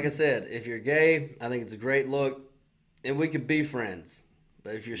look to it. Like I said, if you're gay, I think it's a great look, and we could be friends.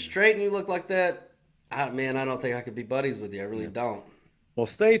 But if you're straight and you look like that, I don't think I could be buddies with you. I really don't. Well,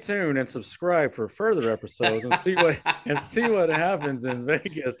 stay tuned and subscribe for further episodes and see what happens in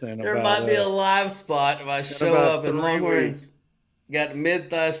Vegas. There might be a live spot if I show up in Longhorns, got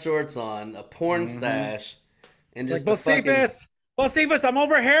mid-thigh shorts on, a porn stash, and just like, Bocephus, I'm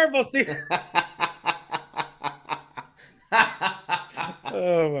over here, Bocephus.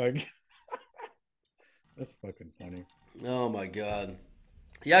 Oh my God, that's fucking funny. Oh my God,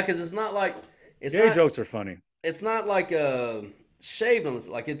 yeah, because it's not like gay jokes are funny. It's not like a shaved.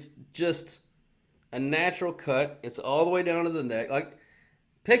 Like, it's just a natural cut. It's all the way down to the neck. Like,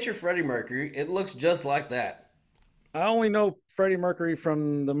 picture Freddie Mercury. It looks just like that. I only know Freddie Mercury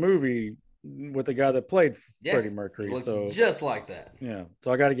from the movie with the guy that played Freddie Mercury. It looks just like that. Yeah.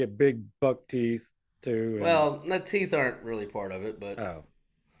 So I got to get big buck teeth too. Well, the teeth aren't really part of it, but oh,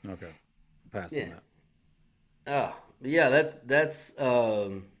 okay, pass on that. Oh, yeah. That's.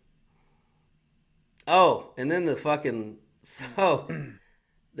 Oh, and then the fucking. So,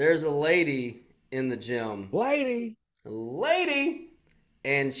 there's a lady in the gym. Lady.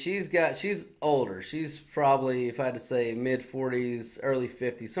 And she's older. She's probably, if I had to say, mid-40s, early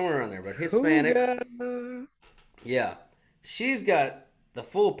 50s, somewhere around there. But Hispanic. Yeah. She's got the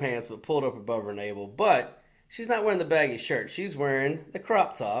full pants, but pulled up above her navel. But she's not wearing the baggy shirt. She's wearing the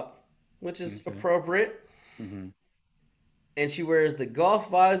crop top, which is appropriate. Mm-hmm. And she wears the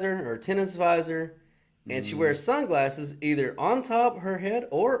golf visor or tennis visor. And she wears sunglasses either on top of her head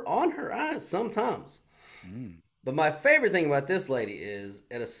or on her eyes sometimes. But my favorite thing about this lady is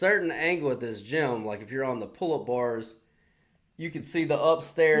at a certain angle at this gym, like if you're on the pull-up bars, you can see the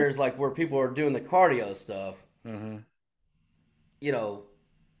upstairs, like where people are doing the cardio stuff. You know,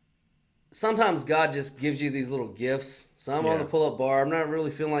 sometimes God just gives you these little gifts. So I'm on the pull-up bar. I'm not really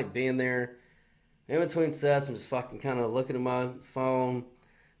feeling like being there. In between sets, I'm just fucking kind of looking at my phone.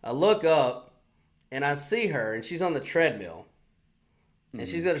 I look up. And I see her, and she's on the treadmill. And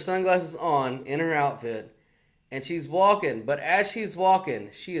she's got her sunglasses on in her outfit. And she's walking. But as she's walking,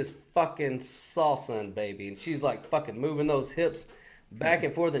 she is fucking salsaing, baby. And she's like fucking moving those hips back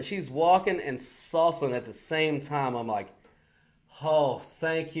and forth. And she's walking and salsaing at the same time. I'm like, oh,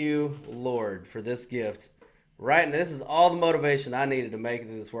 thank you, Lord, for this gift. Right? And this is all the motivation I needed to make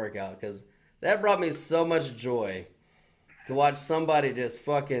this workout. Because that brought me so much joy. To watch somebody just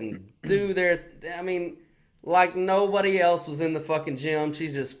fucking do their... I mean, like nobody else was in the fucking gym.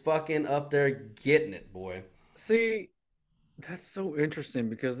 She's just fucking up there getting it, boy. See, that's so interesting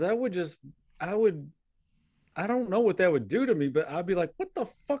because that would just... I don't know what that would do to me, but I'd be like, what the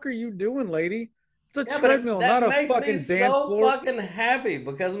fuck are you doing, lady? It's a treadmill, not a fucking dance floor. That makes me so fucking happy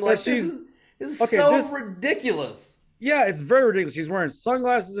because I'm like, this is so ridiculous. Yeah, it's very ridiculous. She's wearing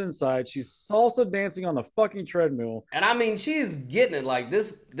sunglasses inside. She's salsa dancing on the fucking treadmill. And I mean, she's getting it. Like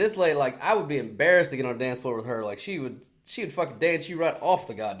this lady, like I would be embarrassed to get on a dance floor with her. Like she would fucking dance you right off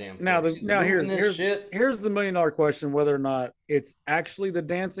the goddamn floor. Now here's the $1 million question: whether or not it's actually the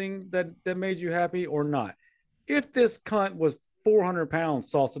dancing that made you happy or not. If this cunt was 400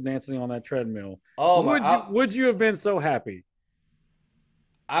 pounds salsa dancing on that treadmill, would you have been so happy?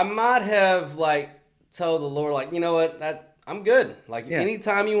 I might have told the Lord, like, you know what, I'm good. Like,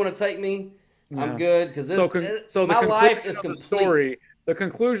 anytime you want to take me, I'm good. Because my life is complete. The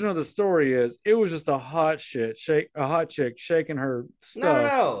conclusion of the story is it was just a hot chick shaking her stuff.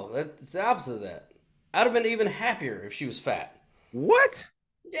 No, that's the opposite of that. I'd have been even happier if she was fat. What?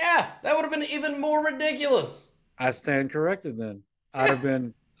 Yeah, that would have been even more ridiculous. I stand corrected then. I'd have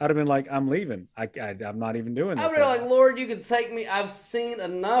been like, I'm leaving. I'm not even doing this. I would be like, Lord, you can take me. I've seen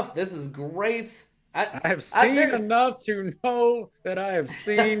enough. This is great. I have seen enough to know that I have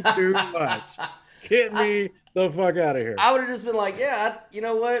seen too much. Get me the fuck out of here. I would have just been like, yeah, you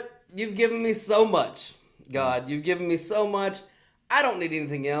know what? You've given me so much, God. You've given me so much. I don't need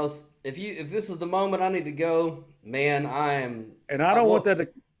anything else. If this is the moment I need to go, man, I am. And I don't want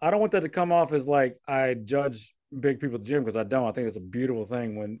that to come off as like I judge big people at the gym, because I don't. I think it's a beautiful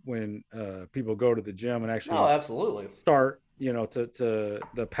thing when people go to the gym and actually absolutely start, to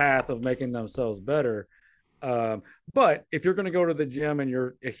the path of making themselves better. But if you're going to go to the gym and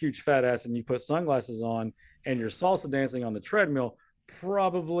you're a huge fat ass and you put sunglasses on and you're salsa dancing on the treadmill,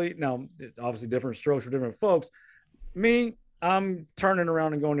 probably, now obviously different strokes for different folks. Me, I'm turning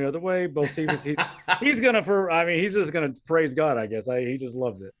around and going the other way. Both Stevens, he's just gonna praise God, I guess. He just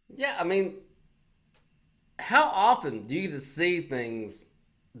loves it. Yeah, I mean, how often do you get to see things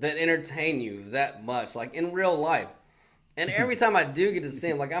that entertain you that much, like in real life? And every time I do get to see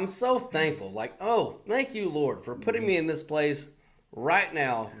them, like, I'm so thankful. Like, oh, thank you, Lord, for putting me in this place right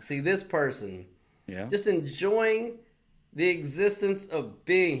now to see this person. Yeah. Just enjoying the existence of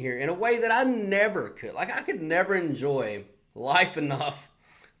being here in a way that I never could. Like, I could never enjoy life enough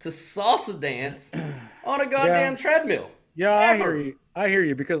to salsa dance on a goddamn treadmill. Yeah, ever. I hear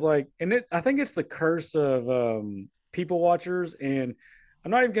you because, like, I think it's the curse of people watchers, and I'm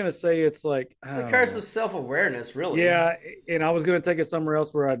not even gonna say it's like it's the curse of self-awareness, really. Yeah, and I was gonna take it somewhere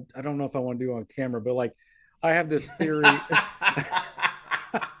else where I don't know if I want to do it on camera, but like I have this theory.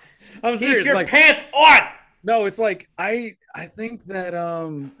 I'm serious. Keep your pants on. No, it's like I think that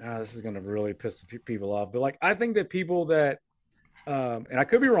this is gonna really piss people off, but like I think that people that and I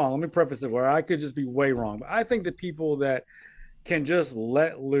could be wrong. Let me preface it where I could just be way wrong, but I think that people that can just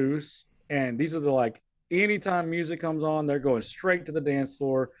let loose, and these are the like. Anytime music comes on, they're going straight to the dance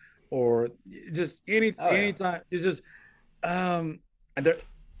floor, or just anytime. It's just, I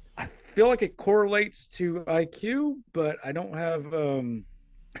feel like it correlates to IQ, but I don't have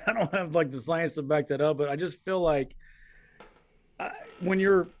like the science to back that up. But I just feel like I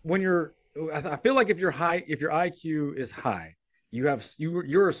feel like if your IQ is high,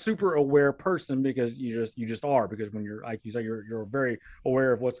 you're a super aware person because you just are, because when your IQ is high, you're very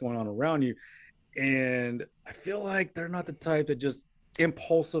aware of what's going on around you. And I feel like they're not the type that just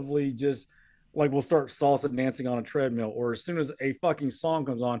impulsively just like will start salsa dancing on a treadmill, or as soon as a fucking song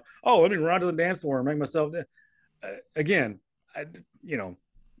comes on, oh, let me run to the dance floor and make myself. Again, I don't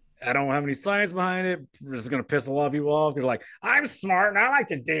have any science behind it. It's going to piss a lot of people off. They're like, I'm smart and I like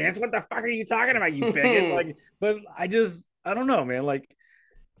to dance. What the fuck are you talking about, you bigot? Like, but I don't know, man. Like,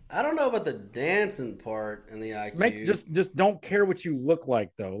 I don't know about the dancing part and the IQ. Just don't care what you look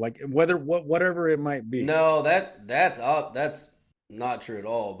like, though. Like whatever it might be. No, that's not true at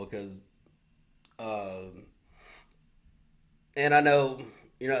all, because, and I know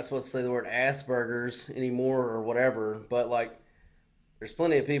you're not supposed to say the word Asperger's anymore or whatever, but like, there's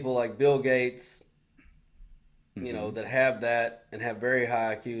plenty of people like Bill Gates, that have that and have very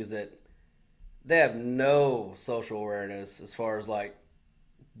high IQs that they have no social awareness as far as like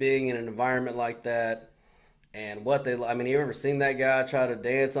being in an environment like that and what you ever seen that guy try to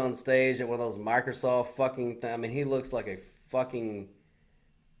dance on stage at one of those Microsoft fucking he looks like a fucking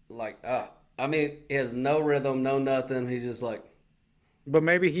he has no rhythm, no nothing. He's just like, but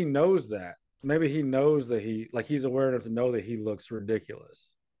maybe he knows that. Maybe he knows that he's aware enough to know that he looks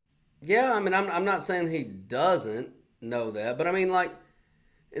ridiculous. Yeah, I'm not saying he doesn't know that, but like,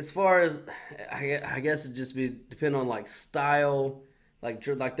 as far as I guess it just depend on like style. Like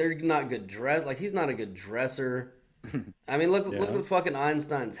they're not good dress. Like he's not a good dresser. Look at fucking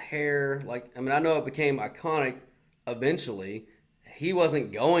Einstein's hair. Like, I know it became iconic eventually. He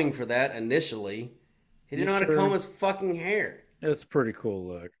wasn't going for that initially. He didn't know how to comb his fucking hair. It's a pretty cool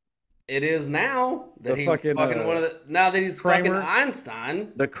look. It is now that he's fucking one of the. Now that he's Kramer, fucking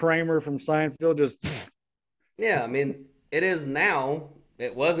Einstein. The Kramer from Seinfeld just. Yeah, it is now.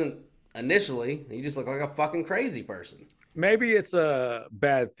 It wasn't initially. He just looked like a fucking crazy person. Maybe it's a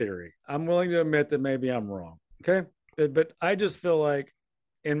bad theory. I'm willing to admit that maybe I'm wrong. Okay. But I just feel like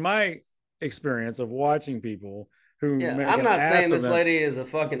in my experience of watching people who I'm not saying this lady is a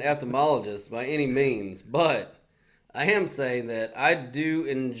fucking ophthalmologist by any means, but I am saying that I do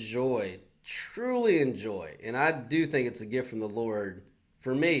truly enjoy, and I do think it's a gift from the Lord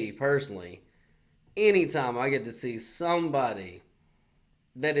for me personally. Anytime I get to see somebody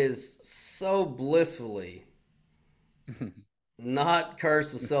that is so blissfully not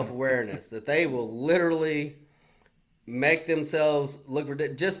cursed with self-awareness that they will literally make themselves look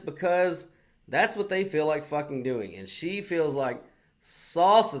ridiculous just because that's what they feel like fucking doing. And she feels like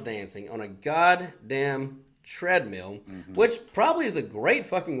salsa dancing on a goddamn treadmill, which probably is a great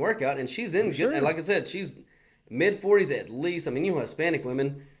fucking workout. And she's in good. And like I said, she's mid-40s at least. I mean, you know, Hispanic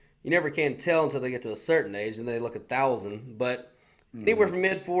women, you never can tell until they get to a certain age and they look 1,000. But anywhere from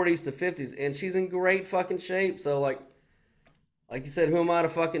mid-40s to 50s, and she's in great fucking shape. So, like you said, who am I to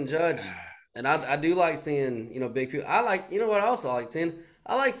fucking judge? And I do like seeing, you know, big people. I like, you know what I also like seeing?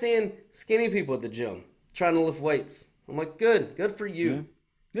 I like seeing skinny people at the gym trying to lift weights. I'm like, good for you.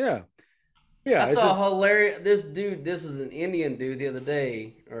 Yeah. I saw hilarious. This dude, this was an Indian dude the other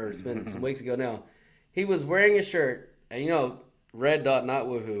day, or it's been some weeks ago now. He was wearing a shirt, and you know, red dot, not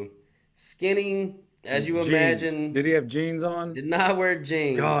woohoo. Skinny, as you imagine. Did he have jeans on? Did not wear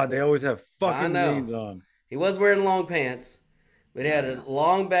jeans. God, they always have fucking jeans on. He was wearing long pants, but he had a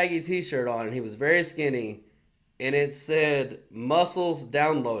long baggy t-shirt on, and he was very skinny. And it said muscles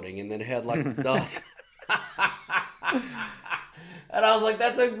downloading, and then it had like dust. And I was like,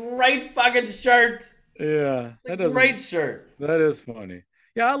 that's a great fucking shirt. Yeah. That's a great shirt. That is funny.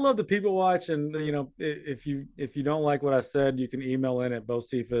 Yeah, I love the people watch, and you know, if you don't like what I said, you can email in at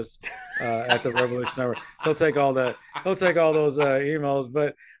Bocephus at the Revolution Network. He'll take all those emails.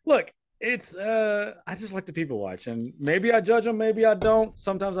 But look, it's I just like the people watch, and maybe I judge them, maybe I don't.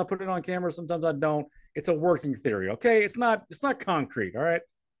 Sometimes I put it on camera, sometimes I don't. It's a working theory, okay? It's not concrete, all right?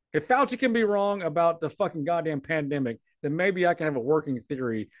 If Fauci can be wrong about the fucking goddamn pandemic, then maybe I can have a working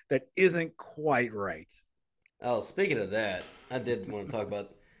theory that isn't quite right. Oh, speaking of that, I did want to talk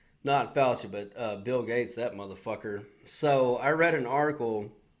about not Fauci, but Bill Gates, that motherfucker. So I read an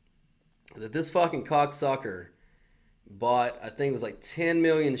article that this fucking cocksucker bought, I think it was like 10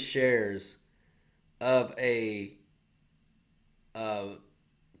 million shares of a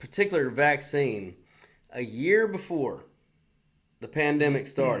particular vaccine a year before the pandemic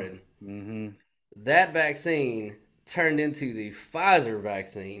started. Mm-hmm. That vaccine turned into the Pfizer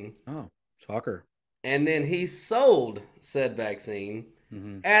vaccine. Oh, shocker. And then he sold said vaccine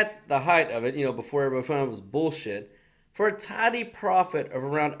at the height of it, you know, before everybody found it was bullshit, for a tidy profit of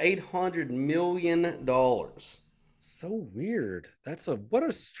around $800 million. So weird. What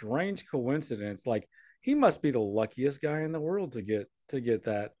a strange coincidence. Like, he must be the luckiest guy in the world to get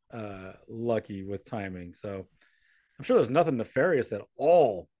that lucky with timing. So I'm sure there's nothing nefarious at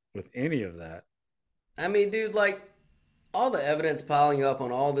all with any of that. I mean, dude, like, all the evidence piling up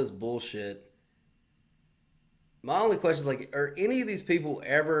on all this bullshit. My only question is, like, are any of these people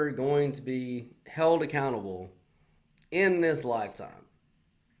ever going to be held accountable in this lifetime?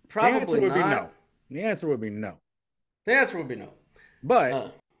 Probably not. The answer would be no. The answer would be no.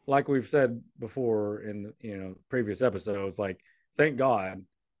 But like we've said before in previous episodes, like, thank God,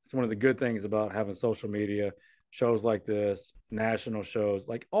 it's one of the good things about having social media, shows like this, national shows,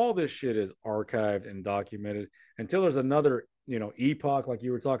 like, all this shit is archived and documented until there's another, epoch like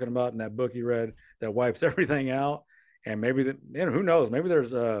you were talking about in that book you read that wipes everything out. And maybe who knows, maybe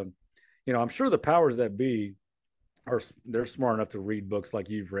there's I'm sure the powers that be they're smart enough to read books like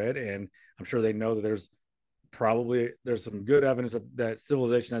you've read, and I'm sure they know that there's some good evidence that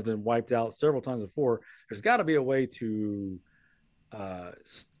civilization has been wiped out several times before. There's got to be a way to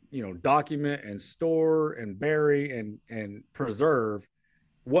document and store and bury and preserve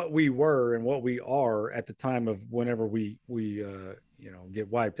what we were and what we are at the time of whenever we get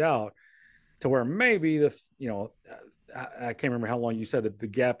wiped out, to where maybe I can't remember how long you said that the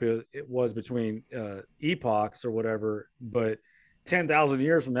gap it was between epochs or whatever, but 10,000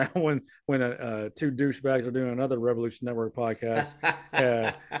 years from now, when two douchebags are doing another Revolution Network podcast,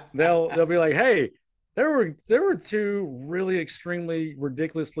 they'll be like, hey, there were two really extremely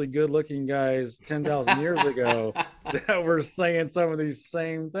ridiculously good looking guys 10,000 years ago that were saying some of these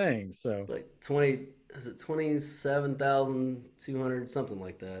same things. So it's like 27,200, something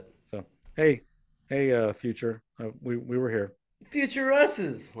like that. So hey, future, we were here. Future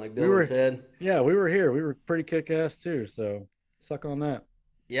us's, like Bill and Ted. Yeah, we were here. We were pretty kick-ass too. So suck on that.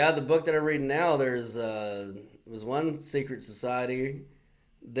 Yeah, the book that I'm reading now, there's was one secret society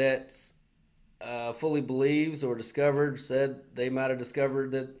that's fully believes or said they might have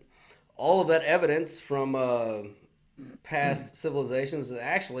discovered that all of that evidence from past civilizations is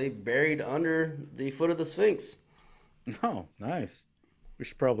actually buried under the foot of the Sphinx. Oh, nice. We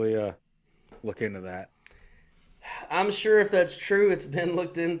should probably look into that. I'm sure if that's true, it's been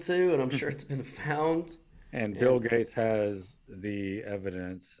looked into, and I'm sure it's been found. And Bill Gates has the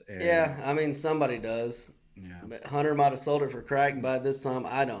evidence. Yeah, I mean, somebody does. Yeah. But Hunter might have sold it for crack by this time.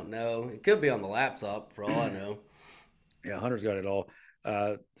 I don't know. It could be on the laptop for all I know. Yeah, Hunter's got it all.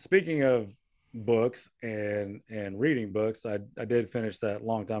 Speaking of books and reading books, I did finish that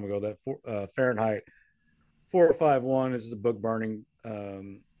long time ago. That Fahrenheit 451 is the book burning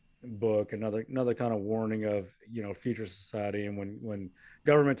book, another kind of warning of future society and when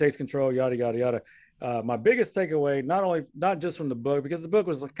government takes control, yada yada yada. My biggest takeaway, not just from the book, because the book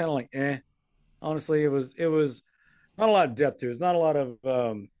was kind of like honestly, it was not a lot of depth to it. It's not a lot of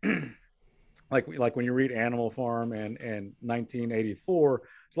like when you read Animal Farm and 1984,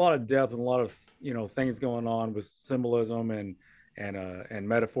 there's a lot of depth and a lot of things going on with symbolism and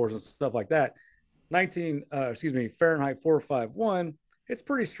metaphors and stuff like that. Fahrenheit 451. It's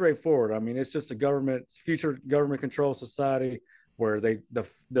pretty straightforward. I mean, it's just a future government control society where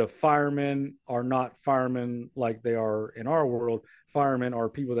the firemen are not firemen like they are in our world. Firemen are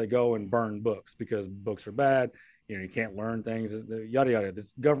people that go and burn books because books are bad. You can't learn things, yada yada.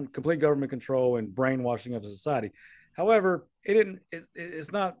 It's complete government control and brainwashing of society. However, it didn't.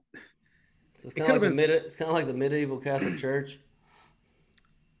 It's not. So it's kind of like the medieval Catholic Church.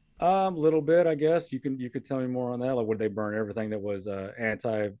 Little bit, I guess. You could tell me more on that. Like, would they burn everything that was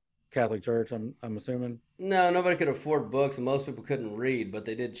anti-Catholic Church? I'm assuming. No, nobody could afford books, and most people couldn't read. But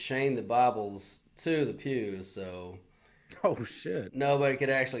they did chain the Bibles to the pews, so. Oh shit! Nobody could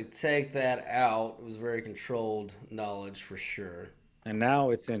actually take that out. It was very controlled knowledge for sure. And now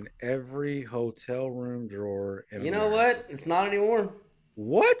it's in every hotel room drawer. You know what? It's not anymore.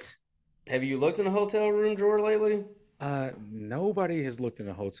 What? Have you looked in a hotel room drawer lately? Nobody has looked in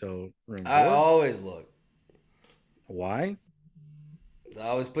a hotel room drawer. I always look. Why? I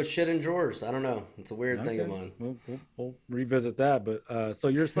always put shit in drawers. I don't know. It's a weird thing of mine. We'll revisit that. But so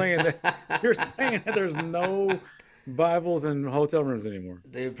you're saying that there's no Bibles in hotel rooms anymore?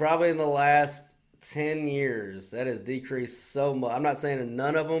 Dude, probably in the last 10 years, that has decreased so much. I'm not saying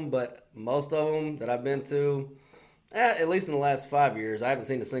none of them, but most of them that I've been to, at least in the last 5 years, I haven't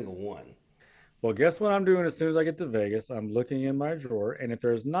seen a single one. Well, guess what I'm doing as soon as I get to Vegas? I'm looking in my drawer, and if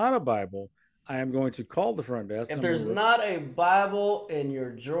there's not a Bible, I am going to call the front desk. If there's not a Bible in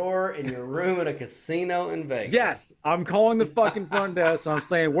your drawer in your room at a casino in Vegas. Yes, I'm calling the fucking front desk. I'm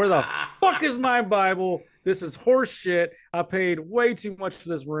saying, where the fuck is my Bible? This is horse shit. I paid way too much for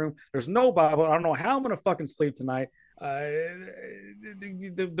this room. There's no Bible. I don't know how I'm going to fucking sleep tonight. The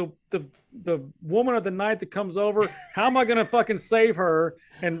woman of the night that comes over, how am I going to fucking save her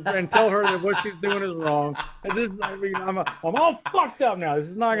and tell her that what she's doing is wrong? I'm all fucked up now. This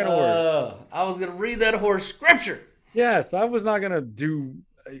is not going to work. I was going to read that horse scripture. Yes, I was not going to do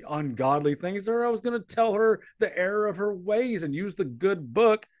ungodly things to her. I was going to tell her the error of her ways and use the good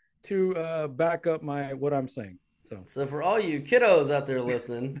book to back up what I'm saying. So for all you kiddos out there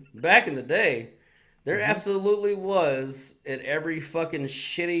listening, back in the day, there absolutely was at every fucking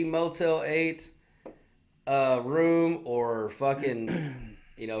shitty Motel 8 room or fucking,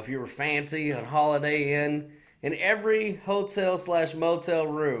 if you were fancy on Holiday Inn, in every hotel/motel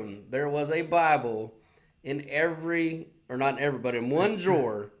room, there was a Bible in every, or not in every, but in one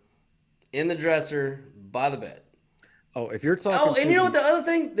drawer in the dresser by the bed. Oh, if you're talking. Oh, and you know what the other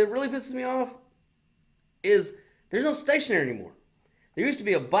thing that really pisses me off is there's no stationery anymore. There used to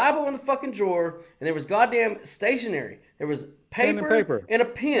be a Bible in the fucking drawer, and there was goddamn stationery. There was paper and a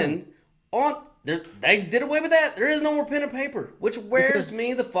pen on. They did away with that. There is no more pen and paper, which wears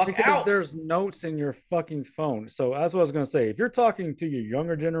me the fuck out. There's notes in your fucking phone. So that's what I was going to say. If you're talking to your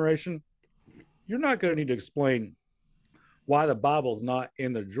younger generation, you're not going to need to explain why the Bible's not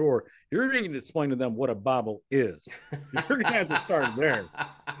in the drawer. You're going to need to explain to them what a Bible is. You're going to have to start there.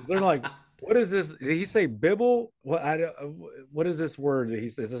 They're like, what is this? Did he say Bible? What is this word that he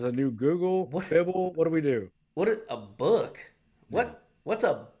says? Is this a new Google? What? Bible? What do we do? What is a book? What's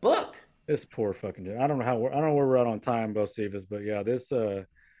a book? This poor fucking generation. I don't know where we're at on time, Bocephus, but yeah,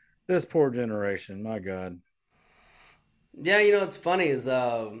 this poor generation. My God. Yeah, it's funny is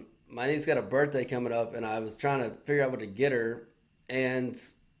my niece got a birthday coming up, and I was trying to figure out what to get her, and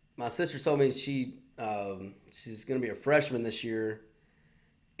my sister told me she's going to be a freshman this year.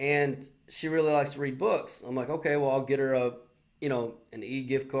 And she really likes to read books. I'm like, okay, well, I'll get her an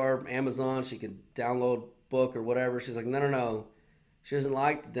e-gift card from Amazon. She can download book or whatever. She's like, no. She doesn't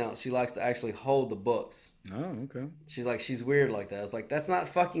like to download. She likes to actually hold the books. Oh, okay. She's like, she's weird like that. I was like, that's not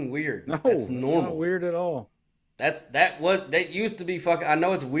fucking weird. No, that's normal. Not weird at all. That used to be fucking. I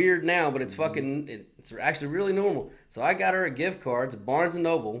know it's weird now, but it's fucking. It's actually really normal. So I got her a gift card to Barnes &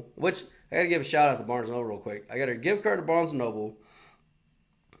 Noble, which I got to give a shout out to Barnes & Noble real quick. I got her a gift card to Barnes & Noble.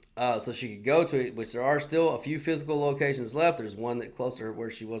 So she could go to it, which there are still a few physical locations left. There's one that closer where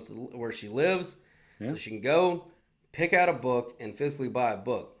she lives, so she can go pick out a book and physically buy a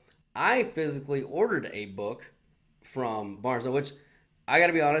book. I physically ordered a book from Barnes & Noble, which I got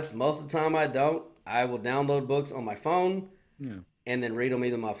to be honest, most of the time I don't. I will download books on my phone and then read them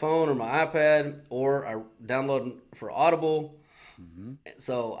either on my phone or my iPad, or I download them for Audible.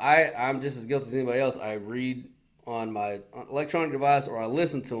 So I'm just as guilty as anybody else. I read on my electronic device or I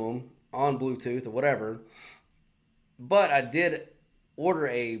listen to them on Bluetooth or whatever. But I did order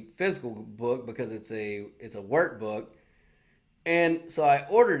a physical book because it's a workbook. And so I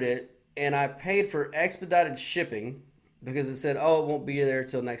ordered it and I paid for expedited shipping because it said, oh, it won't be there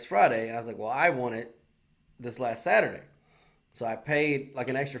till next Friday. And I was like, well, I want it this last Saturday. So I paid like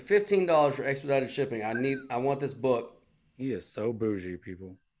an extra $15 for expedited shipping. I want this book. He is so bougie,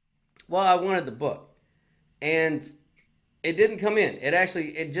 people. Well, I wanted the book. And it didn't come in.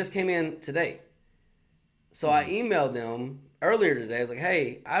 It just came in today. So I emailed them earlier today. I was like,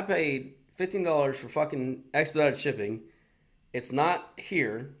 hey, I paid $15 for fucking expedited shipping. It's not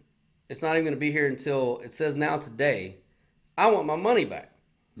here. It's not even going to be here until it says now today. I want my money back.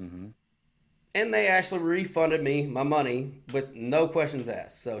 And they actually refunded me my money with no questions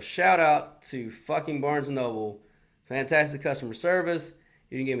asked. So shout out to fucking Barnes & Noble. Fantastic customer service.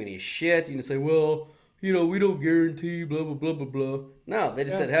 You didn't give me any shit. You didn't say, well, we don't guarantee blah, blah, blah, blah, blah. No, they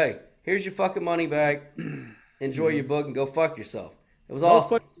just said, hey, here's your fucking money back. Enjoy your book and go fuck yourself. It was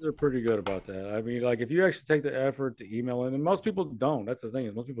awesome. Most places are pretty good about that. I mean, like if you actually take the effort to email in, and most people don't. That's the thing,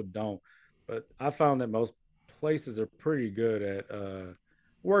 is most people don't. But I found that most places are pretty good at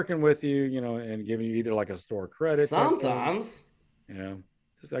working with you, and giving you either like a store credit. Sometimes.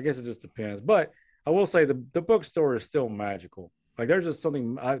 I guess it just depends. But I will say the bookstore is still magical. Like there's just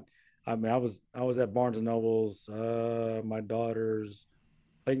something. I was at Barnes and Noble's, my daughter's.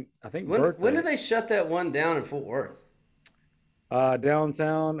 I think birthday. When did they shut that one down in Fort Worth?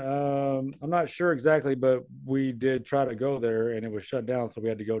 Downtown. I'm not sure exactly, but we did try to go there and it was shut down. So we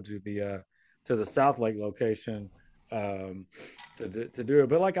had to go to the South Lake location to do it.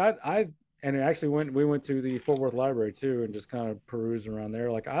 But like and we went to the Fort Worth Library too and just kind of perused around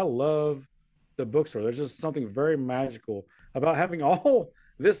there. Like I love the bookstore. There's just something very magical about having all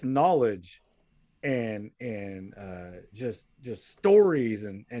this knowledge and just stories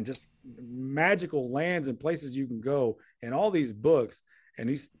and just magical lands and places you can go and all these books and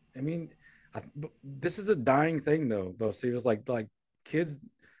these. I mean, this is a dying thing though, Steve. It's like kids,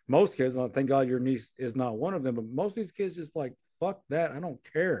 most kids. Thank God your niece is not one of them, but most of these kids just like fuck that. I don't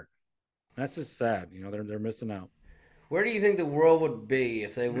care. That's just sad. They're missing out. Where do you think the world would be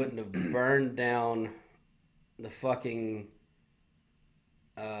if they wouldn't have burned down the fucking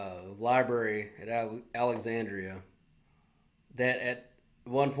library at Alexandria that at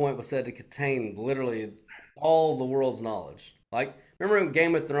one point was said to contain literally all the world's knowledge? Like, remember in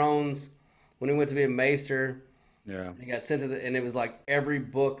Game of Thrones when he went to be a maester? Yeah. He got sent to and it was like every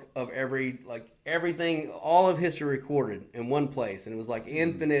book of everything, all of history recorded in one place. And it was like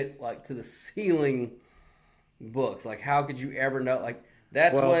infinite, like to the ceiling books. Like, how could you ever know? Like,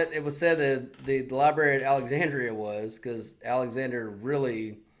 that's what it was said that the library at Alexandria was, because Alexander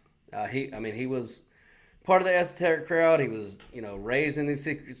really, he was part of the esoteric crowd. He was, raised in these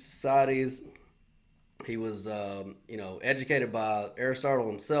secret societies. He was, educated by Aristotle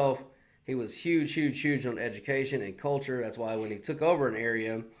himself. He was huge on education and culture. That's why when he took over an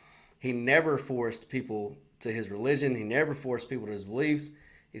area, he never forced people to his religion. He never forced people to his beliefs.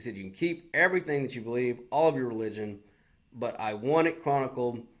 He said, you can keep everything that you believe, all of your religion, but I want it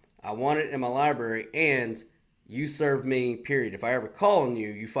chronicled. I want it in my library, and you serve me, period. If I ever call on you,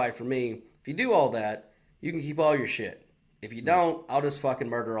 you fight for me. If you do all that, you can keep all your shit. If you don't, I'll just fucking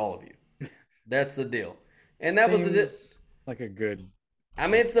murder all of you. That's the deal. And that was like a good... I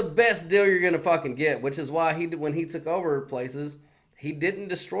mean, it's the best deal you're going to fucking get, which is why when he took over places, he didn't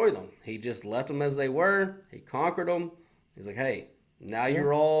destroy them. He just left them as they were. He conquered them. He's like, hey, now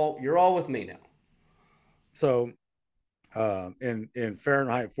you're all with me now. So, in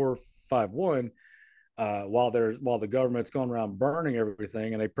Fahrenheit 451, while the government's going around burning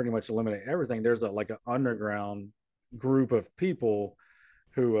everything and they pretty much eliminate everything, there's an underground group of people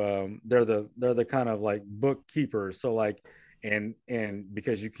who they're the kind of like bookkeepers. So like, and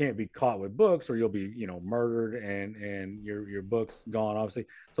because you can't be caught with books or you'll be murdered and your books gone, obviously.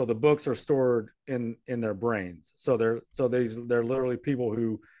 So the books are stored in their brains. So they're literally people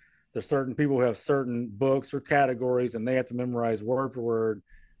who, there's certain people who have certain books or categories and they have to memorize word for word,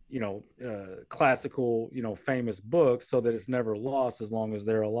 classical, famous books, so that it's never lost as long as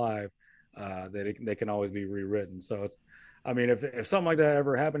they're alive, that they can always be rewritten. So it's, I mean, if something like that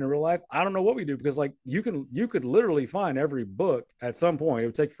ever happened in real life, I don't know what we do, because like you could literally find every book at some point. It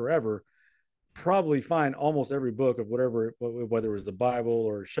would take forever, probably find almost every book of whatever, whether it was the Bible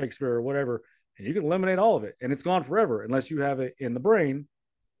or Shakespeare or whatever, and you can eliminate all of it and it's gone forever unless you have it in the brain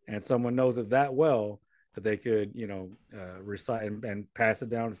and someone knows it that well that they could, recite and pass it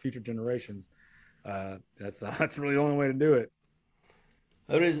down to future generations. That's really the only way to do it.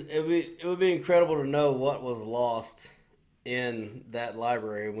 It would be incredible to know what was lost in that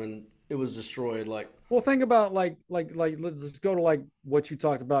library when it was destroyed. Like, well, think about like let's just go to like what you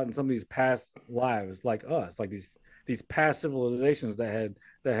talked about in some of these past lives, like us, like these past civilizations that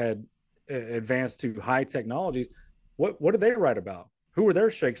had advanced to high technologies. What did they write about? Who were their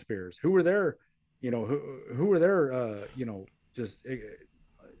Shakespeare's? Who were their, who were their just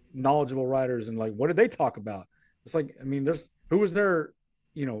knowledgeable writers, and like what did they talk about? It's like, I mean, there's who was their,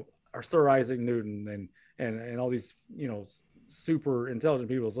 our Sir Isaac Newton and all these, super intelligent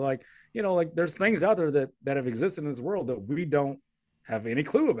people. So like, like there's things out there that have existed in this world that we don't have any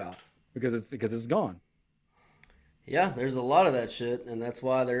clue about because it's gone. yeah, there's a lot of that shit, and that's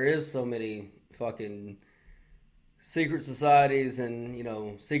why there is so many fucking secret societies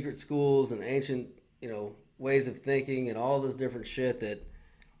and secret schools and ancient ways of thinking and all this different shit that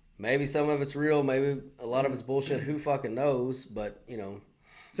maybe some of it's real, maybe a lot of it's bullshit. Who fucking knows? But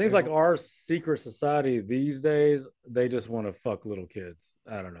Seems like our secret society these days, they just want to fuck little kids.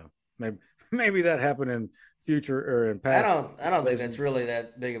 I don't know. Maybe that happened in future or in past. I don't think that's really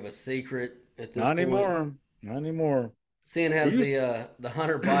that big of a secret at this Not point. anymore. Not anymore. Seeing as the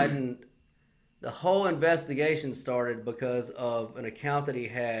Hunter Biden, the whole investigation started because of an account that he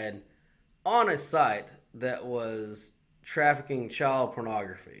had on a site that was trafficking child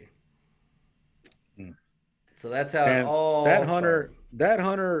pornography. So that's how it all started. That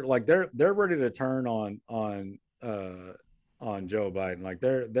Hunter, like they're ready to turn on Joe Biden. Like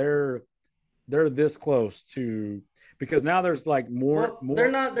they're this close to, because now there's like more.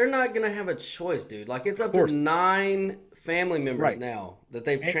 They're not gonna have a choice, dude. Like it's up to 9 family members now that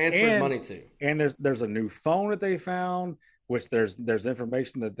they've transferred money to. And there's a new phone that they found, which there's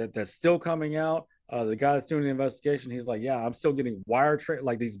information that's still coming out. The guy that's doing the investigation, he's like, yeah, I'm still getting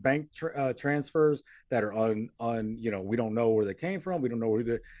like these bank transfers that are on we don't know where they came from. We don't know who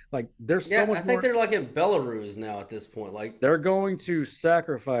they like. There's so much. I think they're like in Belarus now at this point. Like they're going to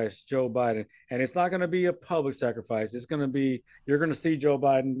sacrifice Joe Biden, and it's not going to be a public sacrifice. It's going to be, you're going to see Joe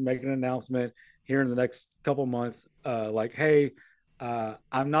Biden make an announcement here in the next couple months, like, hey,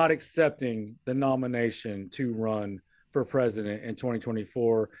 I'm not accepting the nomination to run for president in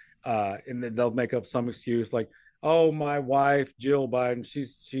 2024. And then they'll make up some excuse like, oh, my wife Jill Biden,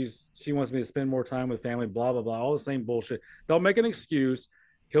 she wants me to spend more time with family, blah blah blah, all the same bullshit. They'll make an excuse.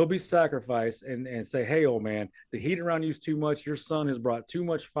 He'll be sacrificed and say, hey, old man, the heat around you's too much. Your son has brought too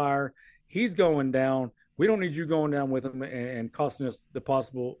much fire. He's going down. We don't need you going down with him and costing us the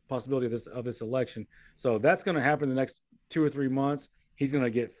possibility of this election. So that's going to happen in the next 2 or 3 months. He's going to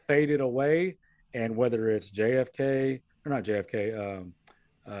get faded away, and whether it's JFK or not JFK,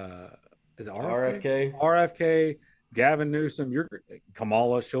 is it RFK? RFK, Gavin Newsom,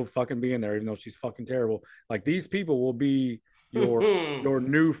 Kamala, she'll fucking be in there, even though she's fucking terrible. Like, these people will be your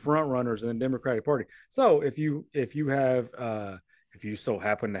new front runners in the Democratic Party. So if you so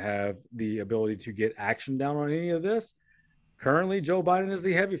happen to have the ability to get action down on any of this, currently Joe Biden is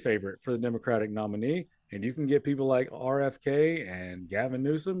the heavy favorite for the Democratic nominee, and you can get people like RFK and Gavin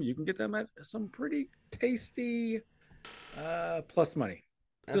Newsom. You can get them at some pretty tasty plus money.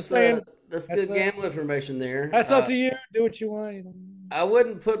 Just saying, that's good gambling information there. That's up to you. Do what you want. I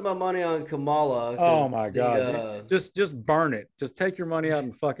wouldn't put my money on Kamala. Oh my God! Just burn it. Just take your money out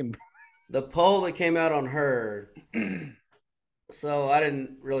and fucking. The poll that came out on her. So I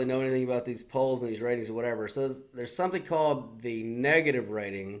didn't really know anything about these polls and these ratings or whatever. So there's something called the negative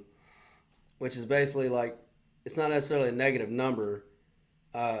rating, which is basically like, it's not necessarily a negative number.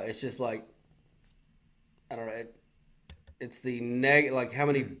 It's just like, I don't know. It's the like how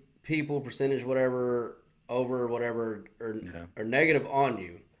many people, percentage, whatever, over whatever, are negative on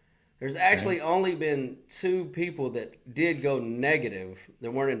you. There's actually only been 2 people that did go negative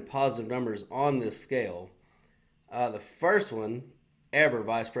that weren't in positive numbers on this scale. The first one ever,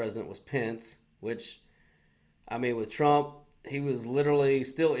 vice president, was Pence, which, I mean, with Trump, he was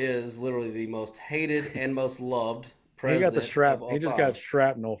still is the most hated and most loved president. He just got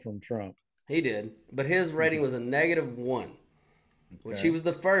shrapnel from Trump. He did, but his rating was a -1, which he was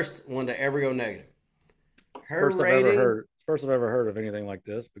the first one to ever go negative. First I've ever heard of anything like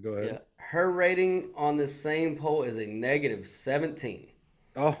this, but go ahead. Yeah, her rating on this same poll is a -17.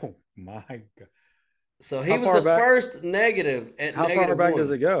 Oh my God. So he was the first negative at How -1. far back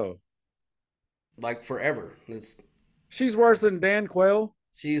does it go? Like forever. She's worse than Dan Quayle.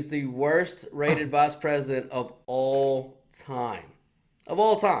 She's the worst rated vice president of all time. Of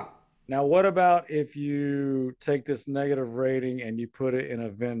all time. Now, what about if you take this negative rating and you put it in a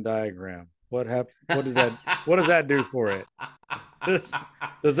Venn diagram? What does that? What does that do for it?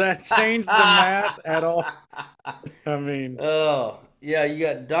 Does that change the math at all? I mean, Yeah, you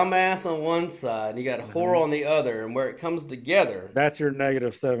got dumbass on one side, and you got whore on the other, and where it comes together, That's your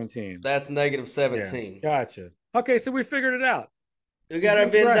negative 17. that's negative Yeah, 17. gotcha. Okay, so we figured it out. We got our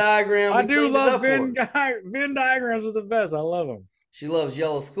Venn Right. diagram. I We do cleaned it love up for her. Venn diagrams are the best. I love them. She loves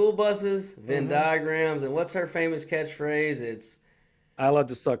yellow school buses, Venn diagrams, and what's her famous catchphrase? It's I love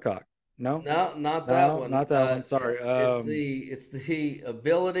to suck cock. No, no, not that one. not that one. Sorry. It's the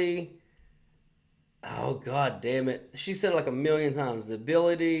ability. Oh God damn it! She said it like a million times. The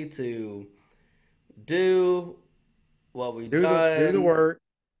ability to do what we've done. Do the work.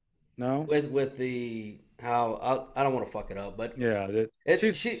 No. With the how I don't want to fuck it up, but Yeah.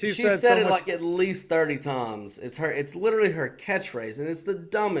 she said it like at least 30 times. It's literally her catchphrase, and it's the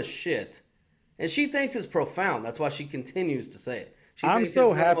dumbest shit. And she thinks it's profound. That's why she continues to say it. I'm thinks so it's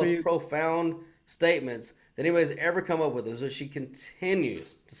one of the happy. most profound statements that anybody's ever come up with. So she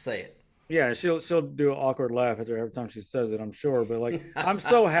continues to say it. Yeah, she'll do an awkward laugh at her every time she says it, I'm sure. But like, I'm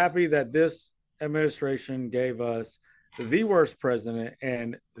so happy that this administration gave us the worst president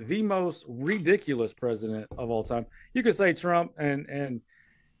and the most ridiculous president of all time. You could say Trump, and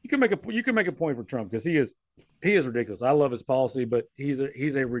you can make a point for Trump because he is ridiculous. I love his policy, but he's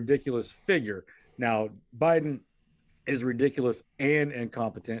a ridiculous figure. Now Biden is ridiculous and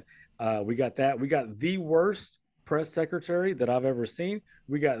incompetent. We got that. We got the worst press secretary that I've ever seen.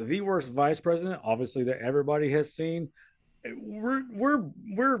 We got the worst vice president, obviously, that everybody has seen.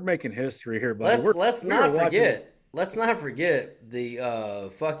 We're making history here, buddy. Let's not forget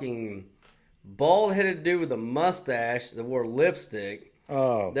the fucking bald-headed dude with a mustache that wore lipstick.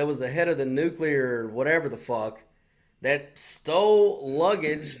 Oh, That was the head of the nuclear whatever the fuck that stole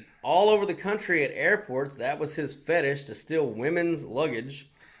luggage all over the country at airports. That was his fetish, to steal women's luggage.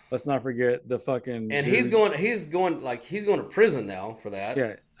 let's not forget the fucking. And dude. he's going to prison now for that.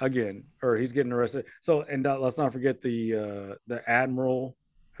 Yeah, again, or he's getting arrested. So, and let's not forget the admiral,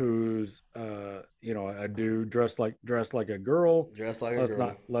 who's a dude dressed like a girl. Dressed like a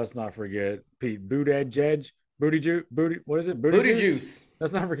girl. Let's not forget Pete Buttigieg. What is it? Booty juice.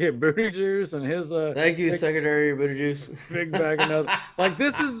 Let's not forget Booty Juice and his. Thank you, Secretary Booty Juice. Big bag of nothing. Like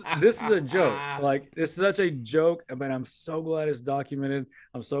this is a joke. Like it's such a joke. I mean, I'm so glad it's documented.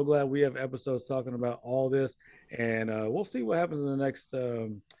 I'm so glad we have episodes talking about all this, and we'll see what happens in the next.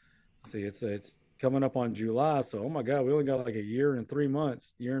 It's coming up on July, so oh my God, we only got like a year and 4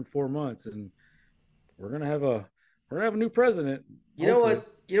 months, and we're gonna have a new president. You know what?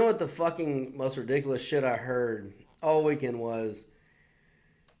 You know what the fucking most ridiculous shit I heard all weekend was,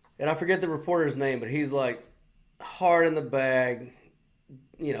 and I forget the reporter's name, but he's like hard in the bag,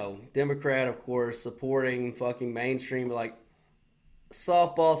 Democrat, of course, supporting fucking mainstream, like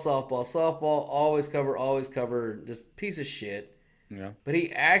softball, always cover, just piece of shit. Yeah. But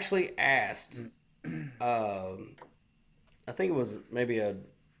he actually asked, I think it was maybe a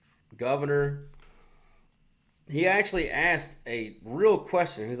governor. He actually asked a real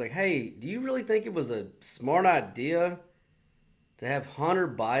question. He's like, hey, do you really think it was a smart idea to have Hunter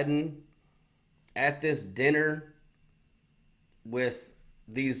Biden at this dinner with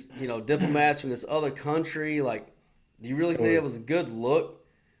these, diplomats from this other country? Like, do you really think it was a good look?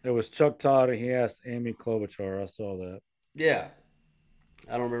 It was Chuck Todd, and he asked Amy Klobuchar. I saw that. Yeah.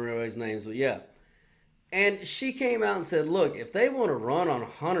 I don't remember anybody's names, but yeah. And she came out and said, look, if they want to run on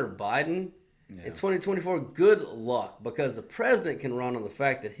Hunter Biden in 2024, good luck, because the president can run on the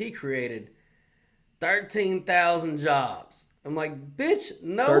fact that he created 13,000 jobs. I'm like, bitch,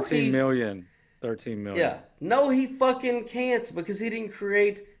 no. 13 million. Yeah. No, he fucking can't, because he didn't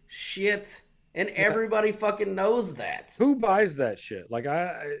create shit. And everybody fucking knows that. Who buys that shit? Like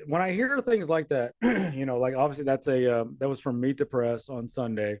when I hear things like that, like obviously that's that was from Meet the Press on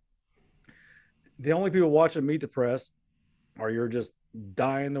Sunday. The only people watching Meet the Press are your just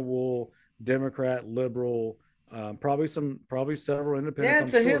dyed-in-the-wool Democrat, liberal, probably several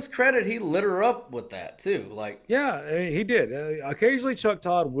independents. Yeah, to his credit, he lit her up with that too. Like, yeah, I mean, he did. Occasionally, Chuck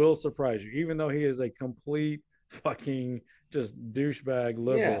Todd will surprise you, even though he is a complete fucking just douchebag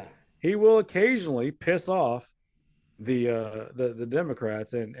liberal. Yeah. He will occasionally piss off the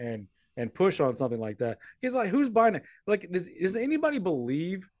Democrats and push on something like that. He's like, who's buying it? Like, does anybody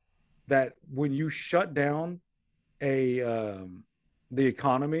believe that when you shut down the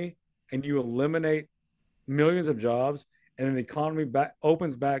economy and you eliminate millions of jobs, and then the economy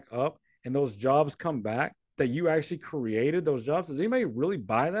opens back up and those jobs come back, that you actually created those jobs? Does anybody really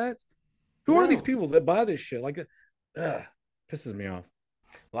buy that? Who are these people that buy this shit? Like, pisses me off.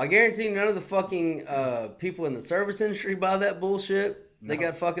 Well, I guarantee none of the fucking people in the service industry buy that bullshit. They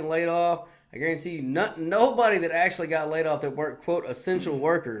got fucking laid off. I guarantee you nobody that actually got laid off that weren't, quote, essential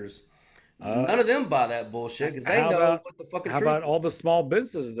workers. None of them buy that bullshit because they know what the fucking how truth about all the small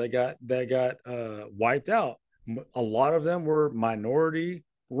businesses that got wiped out? A lot of them were minority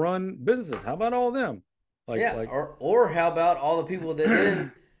run businesses. How about all of them? Or how about all the people that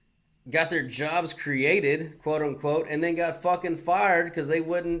then got their jobs created, quote unquote, and then got fucking fired because they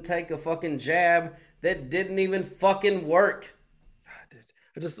wouldn't take a fucking jab that didn't even fucking work.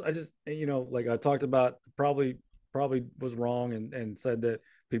 I just, like I talked about, probably was wrong and said that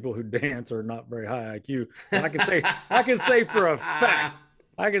people who dance are not very high IQ. And I can say for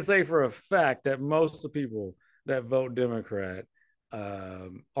a fact that most of the people that vote Democrat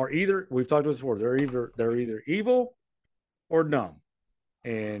are either, we've talked about this before, they're either evil or dumb.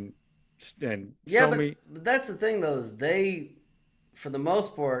 And yeah, but that's the thing though, is they, for the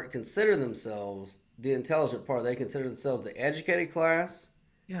most part, consider themselves the intelligent part. They consider themselves the educated class.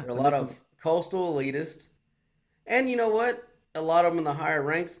 Yeah, there are a lot of coastal elitists, and you know what? A lot of them in the higher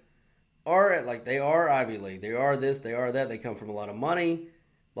ranks are they are Ivy League. They are this. They are that. They come from a lot of money.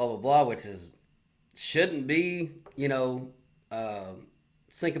 Blah blah blah. Which shouldn't be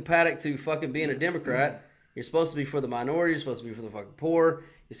sympathetic to fucking being a Democrat. You're supposed to be for the minority. You're supposed to be for the fucking poor.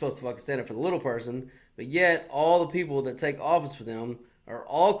 You're supposed to fucking stand up for the little person. But yet, all the people that take office for them are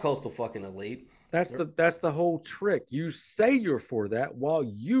all coastal fucking elite. That's the whole trick. You say you're for that while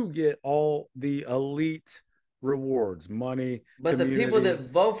you get all the elite rewards, money. But the people that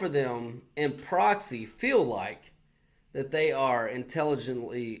vote for them in proxy feel like that they are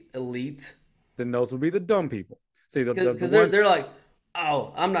intelligently elite. Then those would be the dumb people. See, because they're like,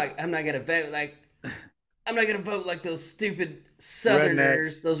 oh, I'm not gonna vote like. I'm not going to vote like those stupid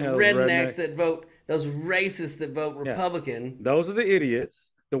Southerners, those rednecks that vote, those racists that vote Republican. Yeah. Those are the idiots.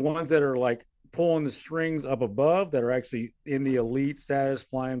 The ones that are like pulling the strings up above, that are actually in the elite status,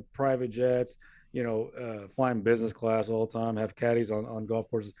 flying private jets, flying business class all the time, have caddies on golf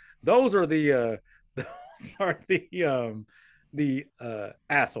courses. Those are the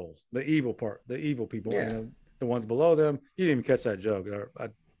assholes, the evil people. Yeah. The ones below them, you didn't even catch that joke. I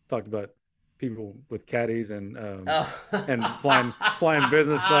talked about people with caddies and flying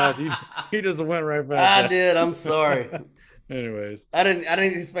business class. You just went right past. I did. I'm sorry. Anyways, I didn't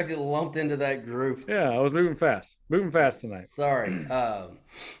expect it lumped into that group. Yeah, I was moving fast tonight. Sorry. All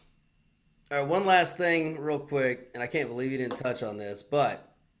right, one last thing, real quick, and I can't believe you didn't touch on this,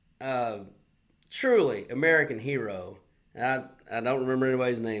 but truly American hero. And I don't remember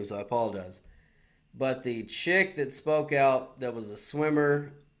anybody's name, so I apologize. But the chick that spoke out, that was a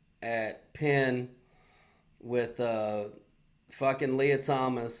swimmer at Penn with fucking Leah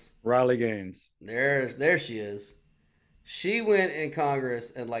Thomas. Riley Gaines. There she is. She went in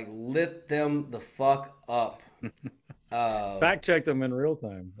Congress and lit them the fuck up. Fact checked them in real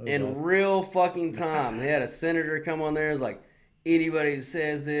time. In real fucking time. They had a senator come on there. It's like, anybody who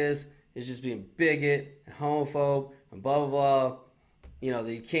says this is just being bigot and homophobe and blah, blah, blah.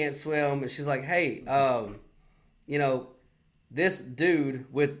 That you can't swim. And she's like, hey, this dude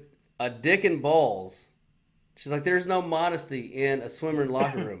with a dick and balls. She's like, there's no modesty in a swimmer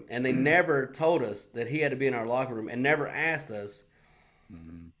locker room. And they never told us that he had to be in our locker room and never asked us.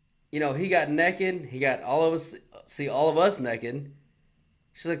 Mm-hmm. He got naked. He got all of us naked.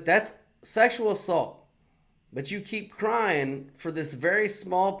 She's like, that's sexual assault. But you keep crying for this very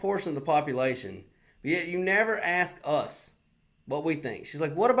small portion of the population. But yet you never ask us what we think. She's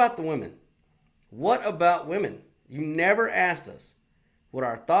like, what about the women? What about women? You never asked us what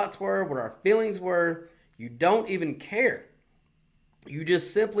our thoughts were, what our feelings were. You don't even care. You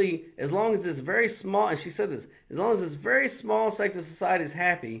just simply, as long as this very small, and she said this, as long as this very small sector of society is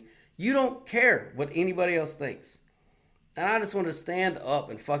happy, you don't care what anybody else thinks. And I just want to stand up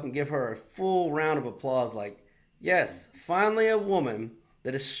and fucking give her a full round of applause. Like, yes, finally a woman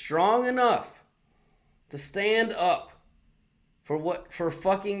that is strong enough to stand up for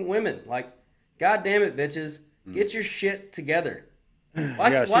fucking women. Like, God damn it, bitches, get your shit together.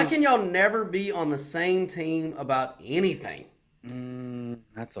 Why can y'all never be on the same team about anything?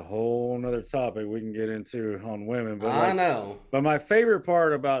 That's a whole nother topic we can get into on women. But I know. But my favorite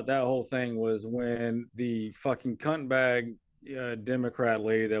part about that whole thing was when the fucking cuntbag Democrat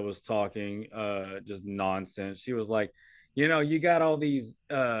lady that was talking just nonsense. She was like, you got all these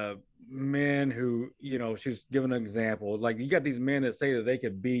men who, she was giving an example. Like, you got these men that say that they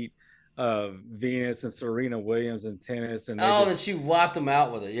could beat Venus and Serena Williams in tennis, and and she wiped them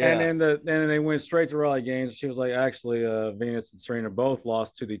out with it. Yeah, and then they went straight to Riley Gaines. She was like, actually, Venus and Serena both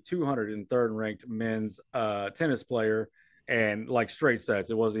lost to the 203rd ranked men's tennis player, and straight sets.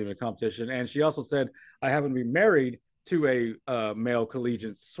 It wasn't even a competition. And she also said, I happen to be married to a male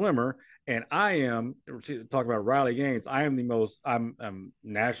collegiate swimmer, And I am talking about Riley Gaines. I am I'm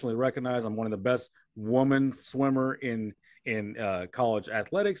nationally recognized. I'm one of the best woman swimmer in college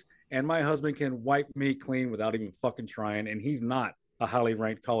athletics. And my husband can wipe me clean without even fucking trying. And he's not a highly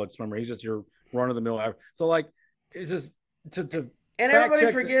ranked college swimmer. He's just your run of the mill. So like, it's just to and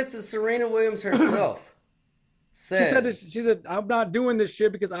everybody forgets that Serena Williams herself said, she said, I'm not doing this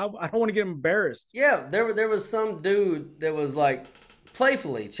shit because I don't want to get embarrassed. Yeah, there was some dude that was like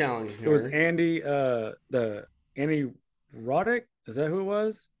playfully challenging her. It was Andy Roddick. Is that who it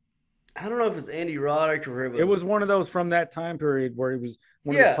was? I don't know if it's Andy Roddick or it was one of those from that time period where he was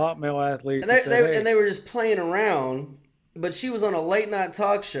one of the top male athletes. And they were just playing around, but she was on a late night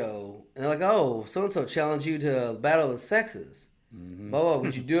talk show, and they're like, "Oh, so and so challenged you to battle of the sexes. Blah,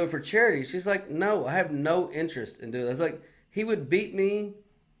 would you do it for charity?" She's like, "No, I have no interest in doing it." It's like he would beat me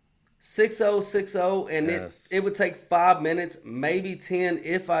 6-0, 6-0, and it would take 5 minutes, maybe 10,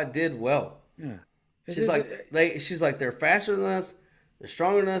 if I did well. Yeah. She's like, they're faster than us, they're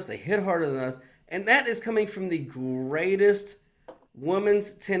stronger than us, they hit harder than us, and that is coming from the greatest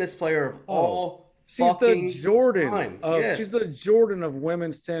women's tennis player of all fucking She's the Jordan time. She's the Jordan of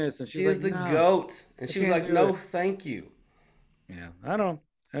women's tennis, and she's the GOAT. And she was like, "No, thank you." Yeah, I don't.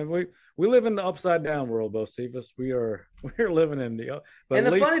 And we live in the upside down world, Bocephus. We're living in the. And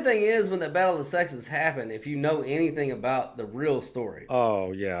the funny thing is, when that battle of the sexes happened, if you know anything about the real story,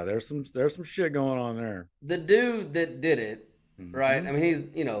 oh yeah, there's some shit going on there. The dude that did it, right? I mean, he's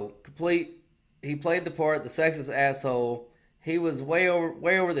complete. He played the part, the sexist asshole. He was way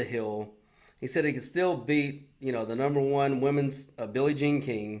over the hill. He said he could still beat the #1 women's Billie Jean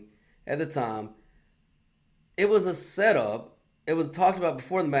King at the time. It was a setup. It was talked about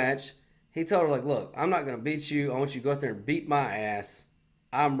before the match. He told her, like, "Look, I'm not going to beat you. I want you to go out there and beat my ass.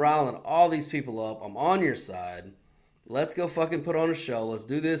 I'm riling all these people up. I'm on your side. Let's go fucking put on a show. Let's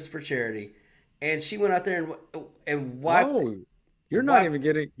do this for that." And she went out there and wiped. Oh, you're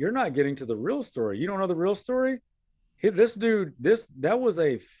not getting to the real story. You don't know the real story? This dude, that was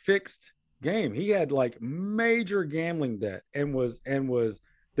a fixed game. He had like major gambling debt and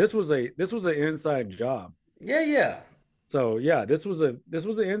this was an inside job. Yeah. So yeah, this was an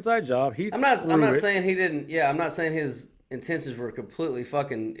inside job. I'm not saying he didn't. Yeah, I'm not saying his intentions were completely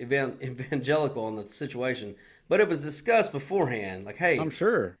fucking evangelical in the situation, but it was discussed beforehand. Like, hey, I'm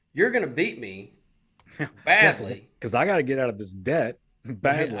sure you're gonna beat me badly because I got to get out of this debt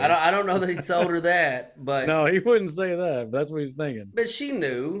badly. I don't know that he told her that, but no, he wouldn't say that. But that's what he's thinking. But she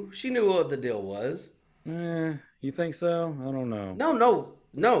knew what the deal was. You think so? I don't know.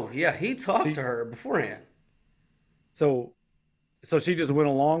 No. Yeah, he talked to her beforehand. So she just went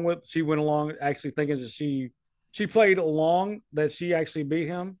along actually thinking that she played along that she actually beat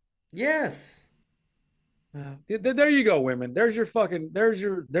him. Yes. There you go, women. There's your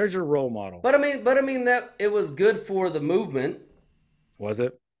role model. But I mean that it was good for the movement. Was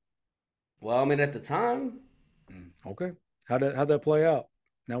it? Well, I mean at the time. Okay. How'd that play out?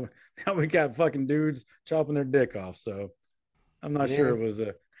 Now we got fucking dudes chopping their dick off. So I'm not sure it was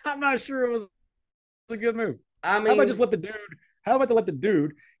a good move. I mean, how about to let the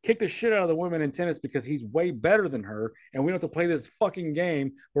dude kick the shit out of the women in tennis because he's way better than her, and we don't have to play this fucking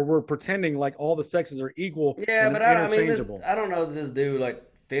game where we're pretending like all the sexes are equal. Yeah, but I don't know that this dude like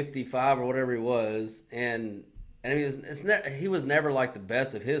 55 or whatever he was, and he was never like the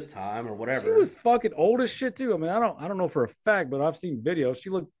best of his time or whatever. She was fucking old as shit too. I mean, I don't know for a fact, but I've seen videos.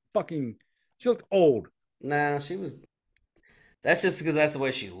 She looked old. Nah, she was. That's just because that's the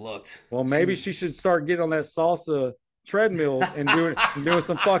way she looked. Well, maybe she should start getting on that salsa treadmill and doing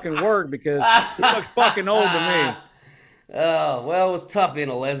some fucking work because she looks fucking old to me. Oh, well, it was tough being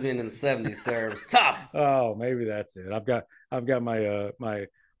a lesbian in the 70s, sir. It was tough. Oh, maybe that's it. I've got my my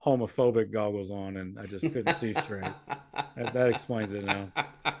homophobic goggles on and I just couldn't see straight. That explains it now.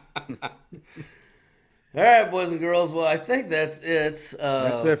 All right, boys and girls. Well, I think that's it.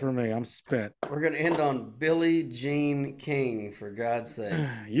 That's it for me. I'm spent. We're going to end on Billie Jean King, for God's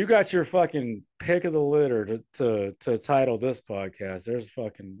sakes. You got your fucking pick of the litter to title this podcast. There's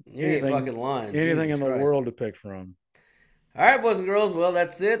fucking lying. Anything in the world to pick from. All right, boys and girls. Well,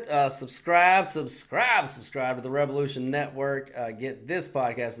 that's it. Subscribe to the Revolution Network. Get this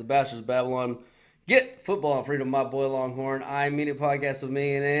podcast, The Bastards of Babylon. Get Football and Freedom, my boy Longhorn. I Mean It podcast with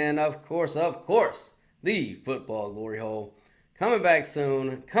me. And of course, the Football Glory Hole. Coming back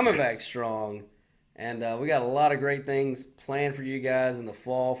soon. Coming back strong. And we got a lot of great things planned for you guys in the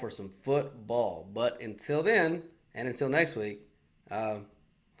fall for some football. But until then, and until next week, we'll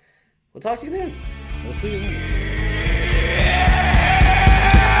talk to you then. We'll see you then.